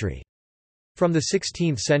the country. From the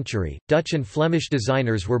 16th century, Dutch and Flemish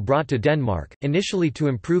designers were brought to Denmark, initially to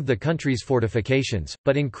improve the country's fortifications,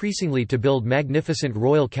 but increasingly to build magnificent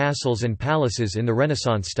royal castles and palaces in the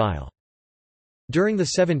Renaissance style. During the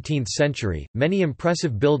 17th century, many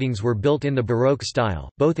impressive buildings were built in the Baroque style,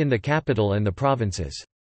 both in the capital and the provinces.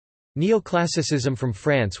 Neoclassicism from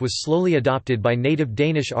France was slowly adopted by native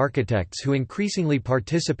Danish architects who increasingly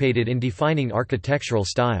participated in defining architectural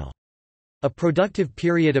style. A productive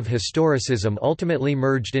period of historicism ultimately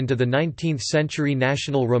merged into the 19th-century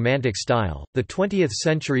National Romantic style. The 20th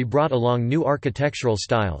century brought along new architectural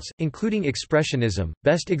styles, including Expressionism,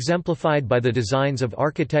 best exemplified by the designs of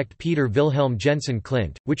architect Peter Wilhelm Jensen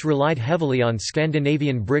Klint, which relied heavily on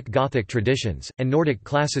Scandinavian brick Gothic traditions, and Nordic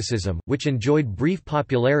Classicism, which enjoyed brief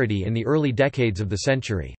popularity in the early decades of the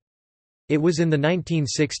century. It was in the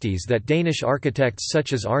 1960s that Danish architects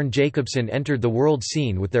such as Arne Jacobsen entered the world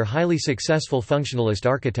scene with their highly successful functionalist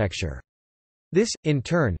architecture. This, in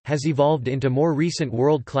turn, has evolved into more recent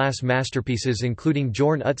world-class masterpieces including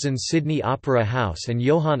Jorn Utzen's Sydney Opera House and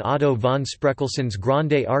Johann Otto von Spreckelsen's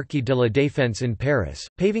Grande Arche de la Défense in Paris,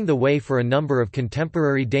 paving the way for a number of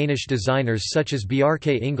contemporary Danish designers such as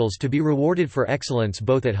Bjarke Ingels to be rewarded for excellence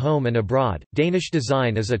both at home and abroad. Danish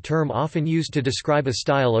design is a term often used to describe a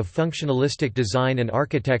style of functionalistic design and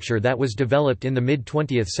architecture that was developed in the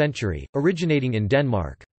mid-20th century, originating in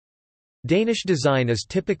Denmark. Danish design is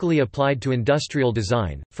typically applied to industrial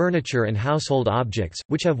design, furniture and household objects,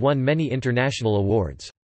 which have won many international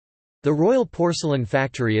awards. The Royal Porcelain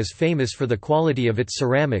Factory is famous for the quality of its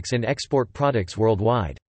ceramics and export products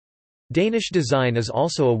worldwide. Danish design is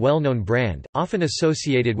also a well-known brand, often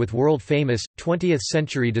associated with world-famous,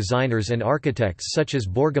 20th-century designers and architects such as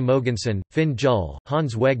Børge Mogensen, Finn Juhl,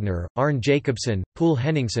 Hans Wegner, Arne Jacobsen, Poul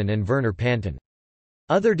Henningsen and Werner Panton.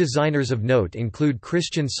 Other designers of note include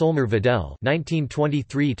Christian Solmer Vidal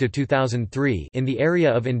 (1923–2003) in the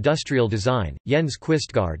area of industrial design, Jens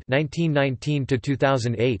Quistgaard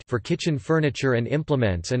 (1919–2008) for kitchen furniture and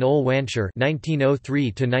implements, and Ole Wancher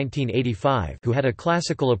 (1903–1985), who had a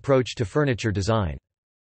classical approach to furniture design.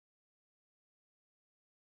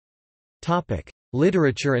 Topic: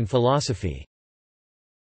 Literature and philosophy.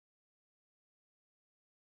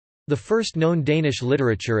 The first known Danish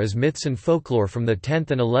literature is myths and folklore from the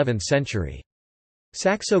 10th and 11th century.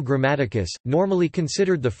 Saxo Grammaticus, normally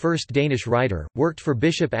considered the first Danish writer, worked for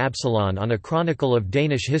Bishop Absalon on a chronicle of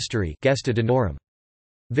Danish history, Gesta Danorum.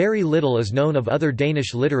 Very little is known of other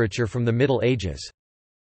Danish literature from the Middle Ages.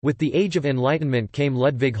 With the Age of Enlightenment came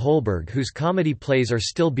Ludvig Holberg, whose comedy plays are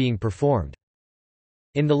still being performed.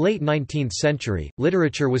 In the late 19th century,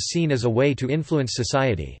 literature was seen as a way to influence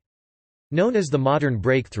society. Known as the Modern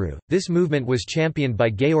Breakthrough, this movement was championed by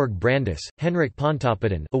Georg Brandes, Henrik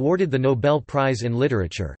Pontoppidan, awarded the Nobel Prize in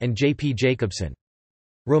Literature, and J. P. Jacobsen.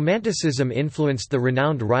 Romanticism influenced the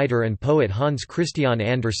renowned writer and poet Hans Christian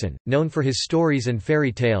Andersen, known for his stories and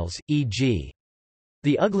fairy tales, e.g.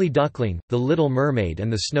 The Ugly Duckling, The Little Mermaid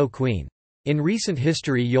and The Snow Queen. In recent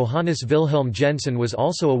history, Johannes Wilhelm Jensen was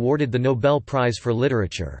also awarded the Nobel Prize for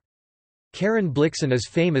Literature. Karen Blixen is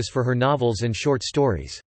famous for her novels and short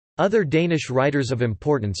stories. Other Danish writers of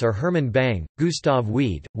importance are Herman Bang, Gustav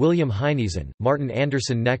Wied, William Heinesen, Martin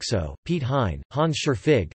Andersen Nexø, Piet Hein, Hans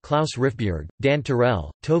Scherfig, Klaus Rifbjerg, Dan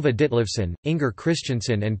Terrell, Tove Ditlevsen, Inger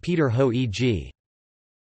Christiansen and Peter Ho e.g.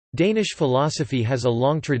 Danish philosophy has a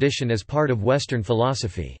long tradition as part of Western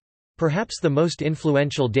philosophy. Perhaps the most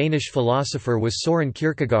influential Danish philosopher was Søren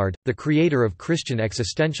Kierkegaard, the creator of Christian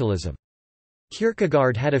existentialism.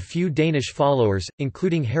 Kierkegaard had a few Danish followers,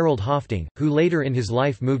 including Harald Hofting, who later in his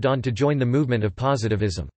life moved on to join the movement of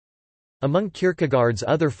positivism. Among Kierkegaard's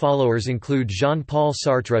other followers include Jean-Paul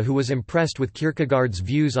Sartre, who was impressed with Kierkegaard's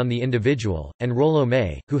views on the individual, and Rollo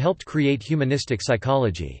May, who helped create humanistic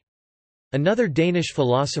psychology. Another Danish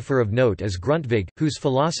philosopher of note is Grundtvig, whose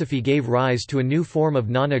philosophy gave rise to a new form of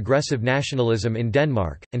non-aggressive nationalism in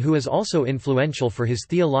Denmark, and who is also influential for his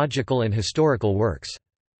theological and historical works.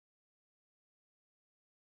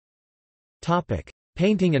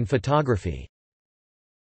 Painting and photography.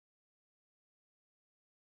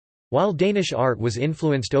 While Danish art was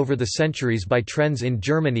influenced over the centuries by trends in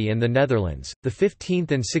Germany and the Netherlands, the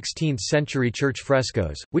 15th and 16th century church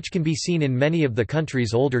frescoes, which can be seen in many of the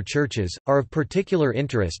country's older churches, are of particular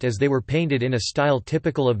interest as they were painted in a style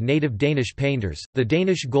typical of native Danish painters. The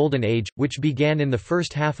Danish Golden Age, which began in the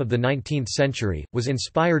first half of the 19th century, was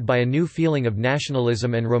inspired by a new feeling of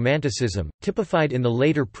nationalism and romanticism, typified in the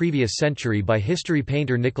later previous century by history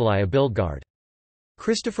painter Nicolai Abildgaard.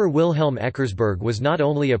 Christopher Wilhelm Eckersberg was not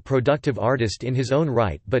only a productive artist in his own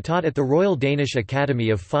right but taught at the Royal Danish Academy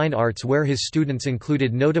of Fine Arts, where his students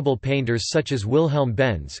included notable painters such as Wilhelm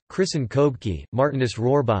Benz, Christen Købke, Martinus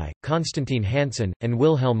Rorby, Constantine Hansen, and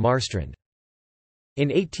Wilhelm Marstrand. In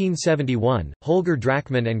 1871, Holger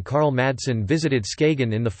Drachmann and Karl Madsen visited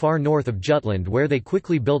Skagen in the far north of Jutland, where they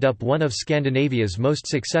quickly built up one of Scandinavia's most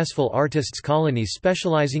successful artists' colonies,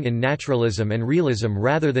 specializing in naturalism and realism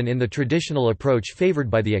rather than in the traditional approach favored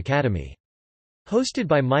by the Academy. Hosted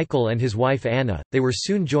by Michael and his wife Anna, they were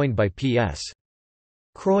soon joined by P.S.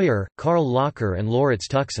 Krøyer, Karl Locher and Lauritz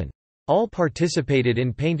Tuxen. All participated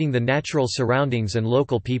in painting the natural surroundings and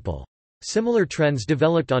local people. Similar trends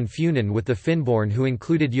developed on Funen with the Finborn, who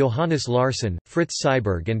included Johannes Larsson, Fritz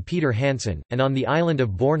Seiberg and Peter Hansen, and on the island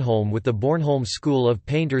of Bornholm with the Bornholm school of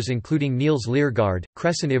painters including Niels Leergaard,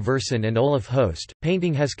 Cresson Iversen and Olaf Host.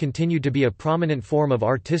 Painting has continued to be a prominent form of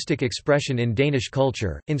artistic expression in Danish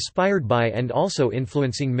culture, inspired by and also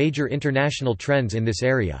influencing major international trends in this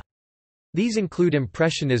area. These include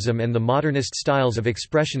Impressionism and the modernist styles of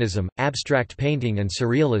Expressionism, abstract painting and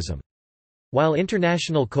Surrealism. While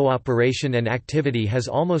international cooperation and activity has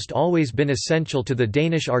almost always been essential to the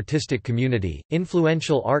Danish artistic community,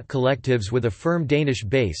 influential art collectives with a firm Danish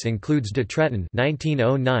base includes De Tretten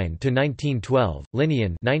 (1909–1912),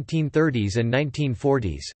 Linnean (1930s and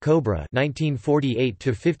 1940s), Cobra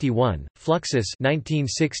 (1948–51), Fluxus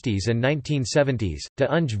 (1960s and 1970s), De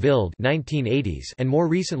Unge Vild (1980s), and more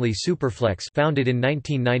recently Superflex, founded in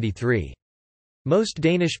 1993. Most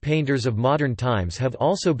Danish painters of modern times have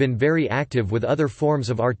also been very active with other forms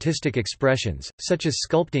of artistic expressions, such as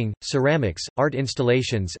sculpting, ceramics, art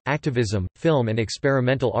installations, activism, film and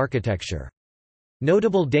experimental architecture.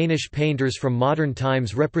 Notable Danish painters from modern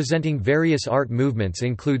times representing various art movements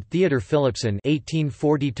include Theodor Philipsen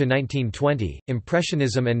 (1840–1920),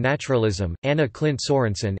 Impressionism and Naturalism; Anna Klint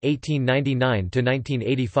Sorensen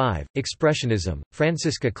 (1899–1985), Expressionism;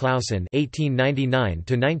 Franziska Clausen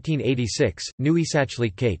 (1899–1986),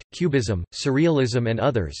 Nieuwsachelijk Kate, Cubism, Surrealism, and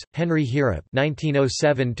others; Henry Heerup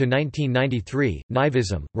 (1907–1993),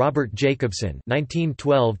 Nivism; Robert Jacobsen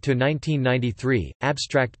 (1912–1993),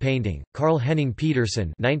 Abstract painting; Carl Henning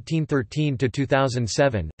Petersen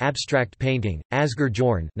 (1913–2007), Abstract painting; Asger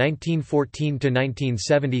Jorn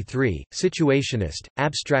 (1914–1973), Situationist;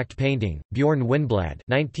 Abstract painting; Bjorn Windblad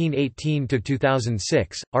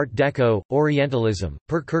 (1918–2006), Art Deco; Orientalism;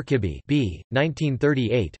 Per Kirkeby B.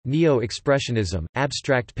 1938; Neo-Expressionism;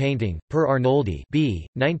 Abstract painting; Per Arnoldi B.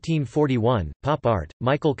 1941; Pop art;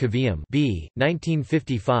 Michael Kvium B.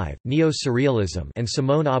 1955; Neo-Surrealism; and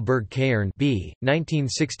Simone Auberg Cairn B.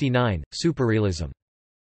 1969; Superrealism.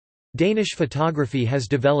 Danish photography has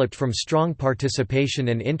developed from strong participation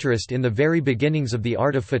and interest in the very beginnings of the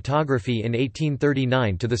art of photography in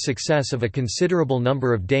 1839 to the success of a considerable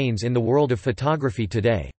number of Danes in the world of photography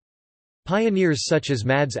today. Pioneers such as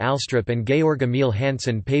Mads Alstrup and Georg Emil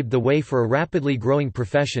Hansen paved the way for a rapidly growing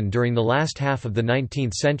profession during the last half of the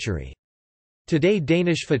 19th century. Today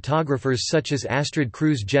Danish photographers such as Astrid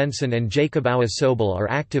Kruse Jensen and Jacob Aue Sobel are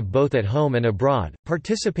active both at home and abroad,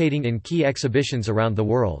 participating in key exhibitions around the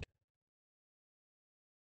world.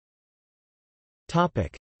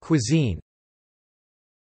 Cuisine.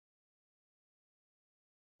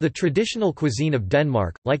 The traditional cuisine of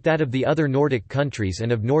Denmark, like that of the other Nordic countries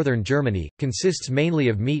and of northern Germany, consists mainly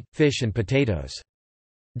of meat, fish and potatoes.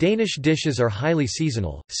 Danish dishes are highly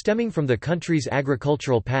seasonal, stemming from the country's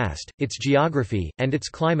agricultural past, its geography, and its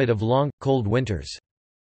climate of long, cold winters.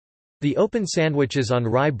 The open sandwiches on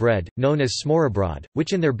rye bread, known as smørrebrød,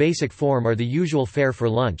 which in their basic form are the usual fare for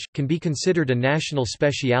lunch, can be considered a national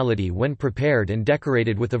speciality when prepared and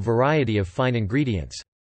decorated with a variety of fine ingredients.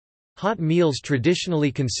 Hot meals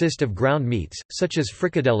traditionally consist of ground meats, such as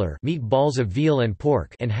frikadeller, meat balls of veal and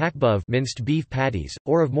pork, and hakkebøf, minced beef patties,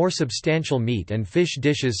 or of more substantial meat and fish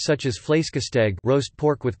dishes such as flæskesteg, roast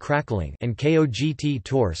pork with crackling, and kogt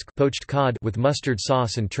torsk, poached cod, with mustard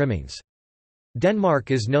sauce and trimmings. Denmark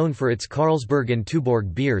is known for its Carlsberg and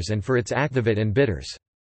Tuborg beers and for its akvavit and bitters.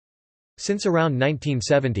 Since around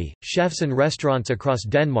 1970, chefs and restaurants across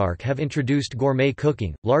Denmark have introduced gourmet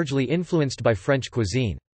cooking, largely influenced by French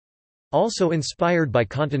cuisine. Also inspired by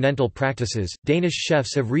continental practices, Danish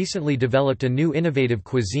chefs have recently developed a new innovative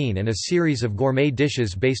cuisine and a series of gourmet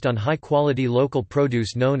dishes based on high-quality local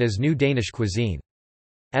produce known as New Danish cuisine.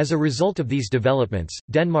 As a result of these developments,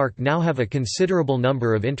 Denmark now have a considerable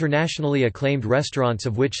number of internationally acclaimed restaurants,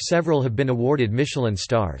 of which several have been awarded Michelin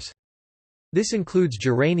stars. This includes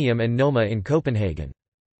Geranium and Noma in Copenhagen.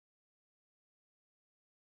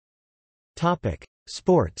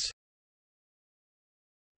 Sports.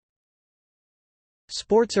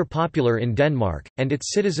 Sports are popular in Denmark, and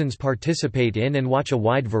its citizens participate in and watch a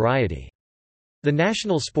wide variety. The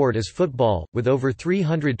national sport is football, with over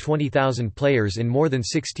 320,000 players in more than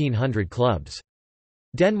 1,600 clubs.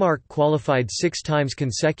 Denmark qualified 6 times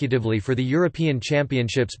consecutively for the European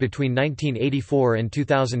Championships between 1984 and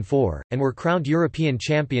 2004, and were crowned European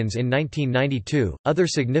champions in 1992. Other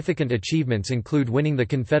significant achievements include winning the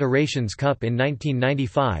Confederations Cup in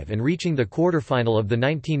 1995 and reaching the quarterfinal of the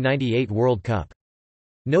 1998 World Cup.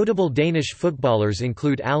 Notable Danish footballers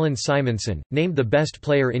include Allan Simonsen, named the best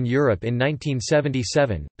player in Europe in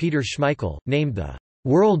 1977, Peter Schmeichel, named the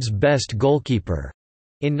world's best goalkeeper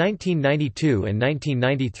in 1992 and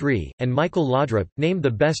 1993, and Michael Laudrup, named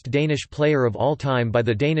the best Danish player of all time by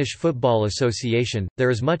the Danish Football Association.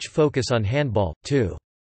 There is much focus on handball, too.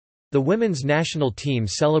 The women's national team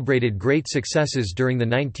celebrated great successes during the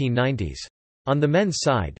 1990s. On the men's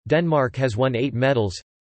side, Denmark has won 8 medals,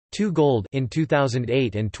 2 gold in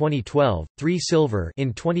 2008 and 2012, 3 silver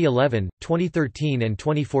in 2011, 2013 and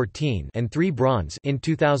 2014, and 3 bronze in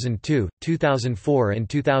 2002, 2004 and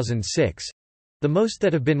 2006. The most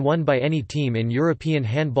that have been won by any team in European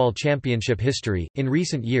Handball Championship history. In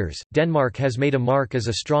recent years, Denmark has made a mark as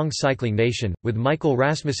a strong cycling nation, with Michael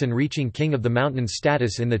Rasmussen reaching King of the Mountains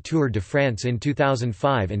status in the Tour de France in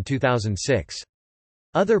 2005 and 2006.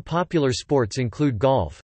 Other popular sports include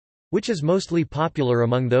golf, which is mostly popular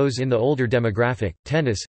among those in the older demographic,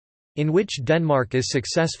 tennis, in which Denmark is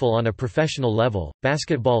successful on a professional level,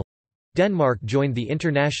 basketball. Denmark joined the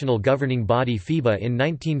international governing body FIBA in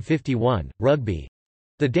 1951, rugby.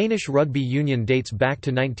 The Danish rugby union dates back to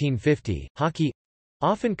 1950, hockey,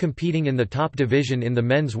 often competing in the top division in the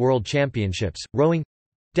Men's World Championships, rowing.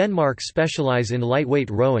 Denmark specialize in lightweight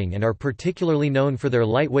rowing and are particularly known for their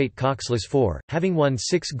lightweight coxless 4, having won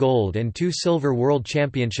 6 gold and 2 silver World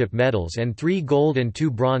Championship medals and 3 gold and 2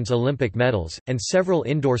 bronze Olympic medals, and several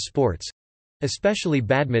indoor sports, especially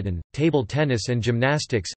badminton, table tennis and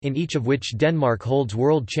gymnastics, in each of which Denmark holds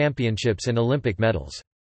world championships and Olympic medals.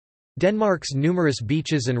 Denmark's numerous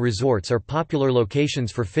beaches and resorts are popular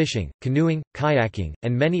locations for fishing, canoeing, kayaking,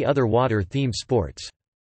 and many other water-themed sports.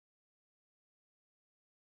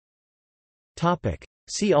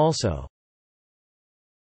 See also: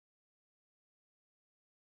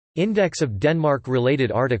 Index of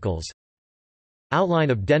Denmark-related articles,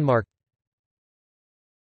 Outline of Denmark.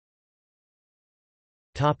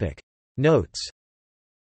 Notes.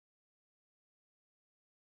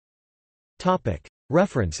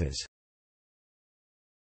 References.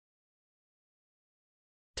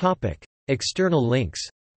 External links.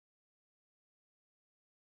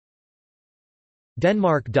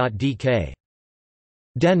 Denmark.dk.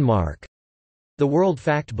 Denmark. The World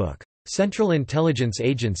Factbook. Central Intelligence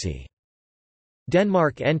Agency.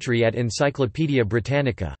 Denmark entry at Encyclopædia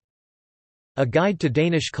Britannica. A Guide to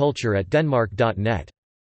Danish Culture at denmark.net.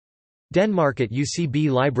 Denmark at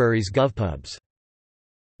UCB Libraries GovPubs.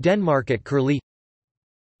 Denmark at Curlie.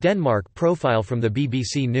 Denmark profile from the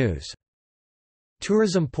BBC News.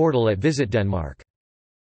 Tourism portal at Visit Denmark.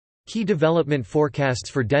 Key development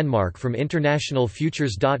forecasts for Denmark from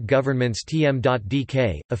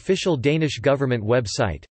internationalfutures.governmentstm.dk, official Danish government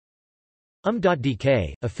website.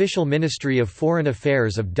 DK, official Ministry of Foreign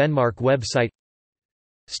Affairs of Denmark website.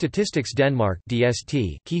 Statistics Denmark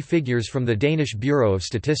 (DST), key figures from the Danish Bureau of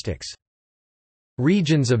Statistics.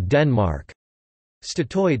 Regions of Denmark.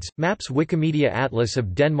 Statoids, maps Wikimedia Atlas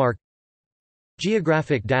of Denmark.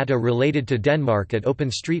 Geographic data related to Denmark at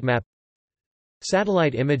OpenStreetMap.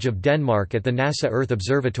 Satellite image of Denmark at the NASA Earth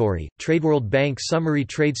Observatory. TradeWorld Bank Summary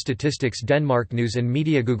Trade Statistics Denmark News and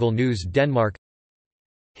Media Google News Denmark.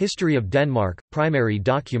 History of Denmark, primary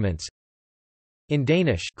documents. In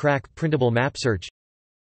Danish, Krak printable map search.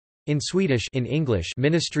 In Swedish, in English,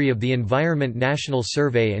 Ministry of the Environment National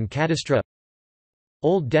Survey and Cadastre.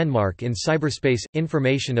 Old Denmark in cyberspace.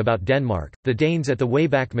 Information about Denmark, the Danes at the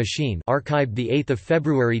Wayback Machine, archived the 8th of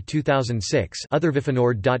February 2006.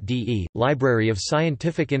 Othervifinord.de, Library of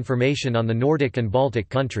Scientific Information on the Nordic and Baltic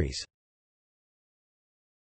countries.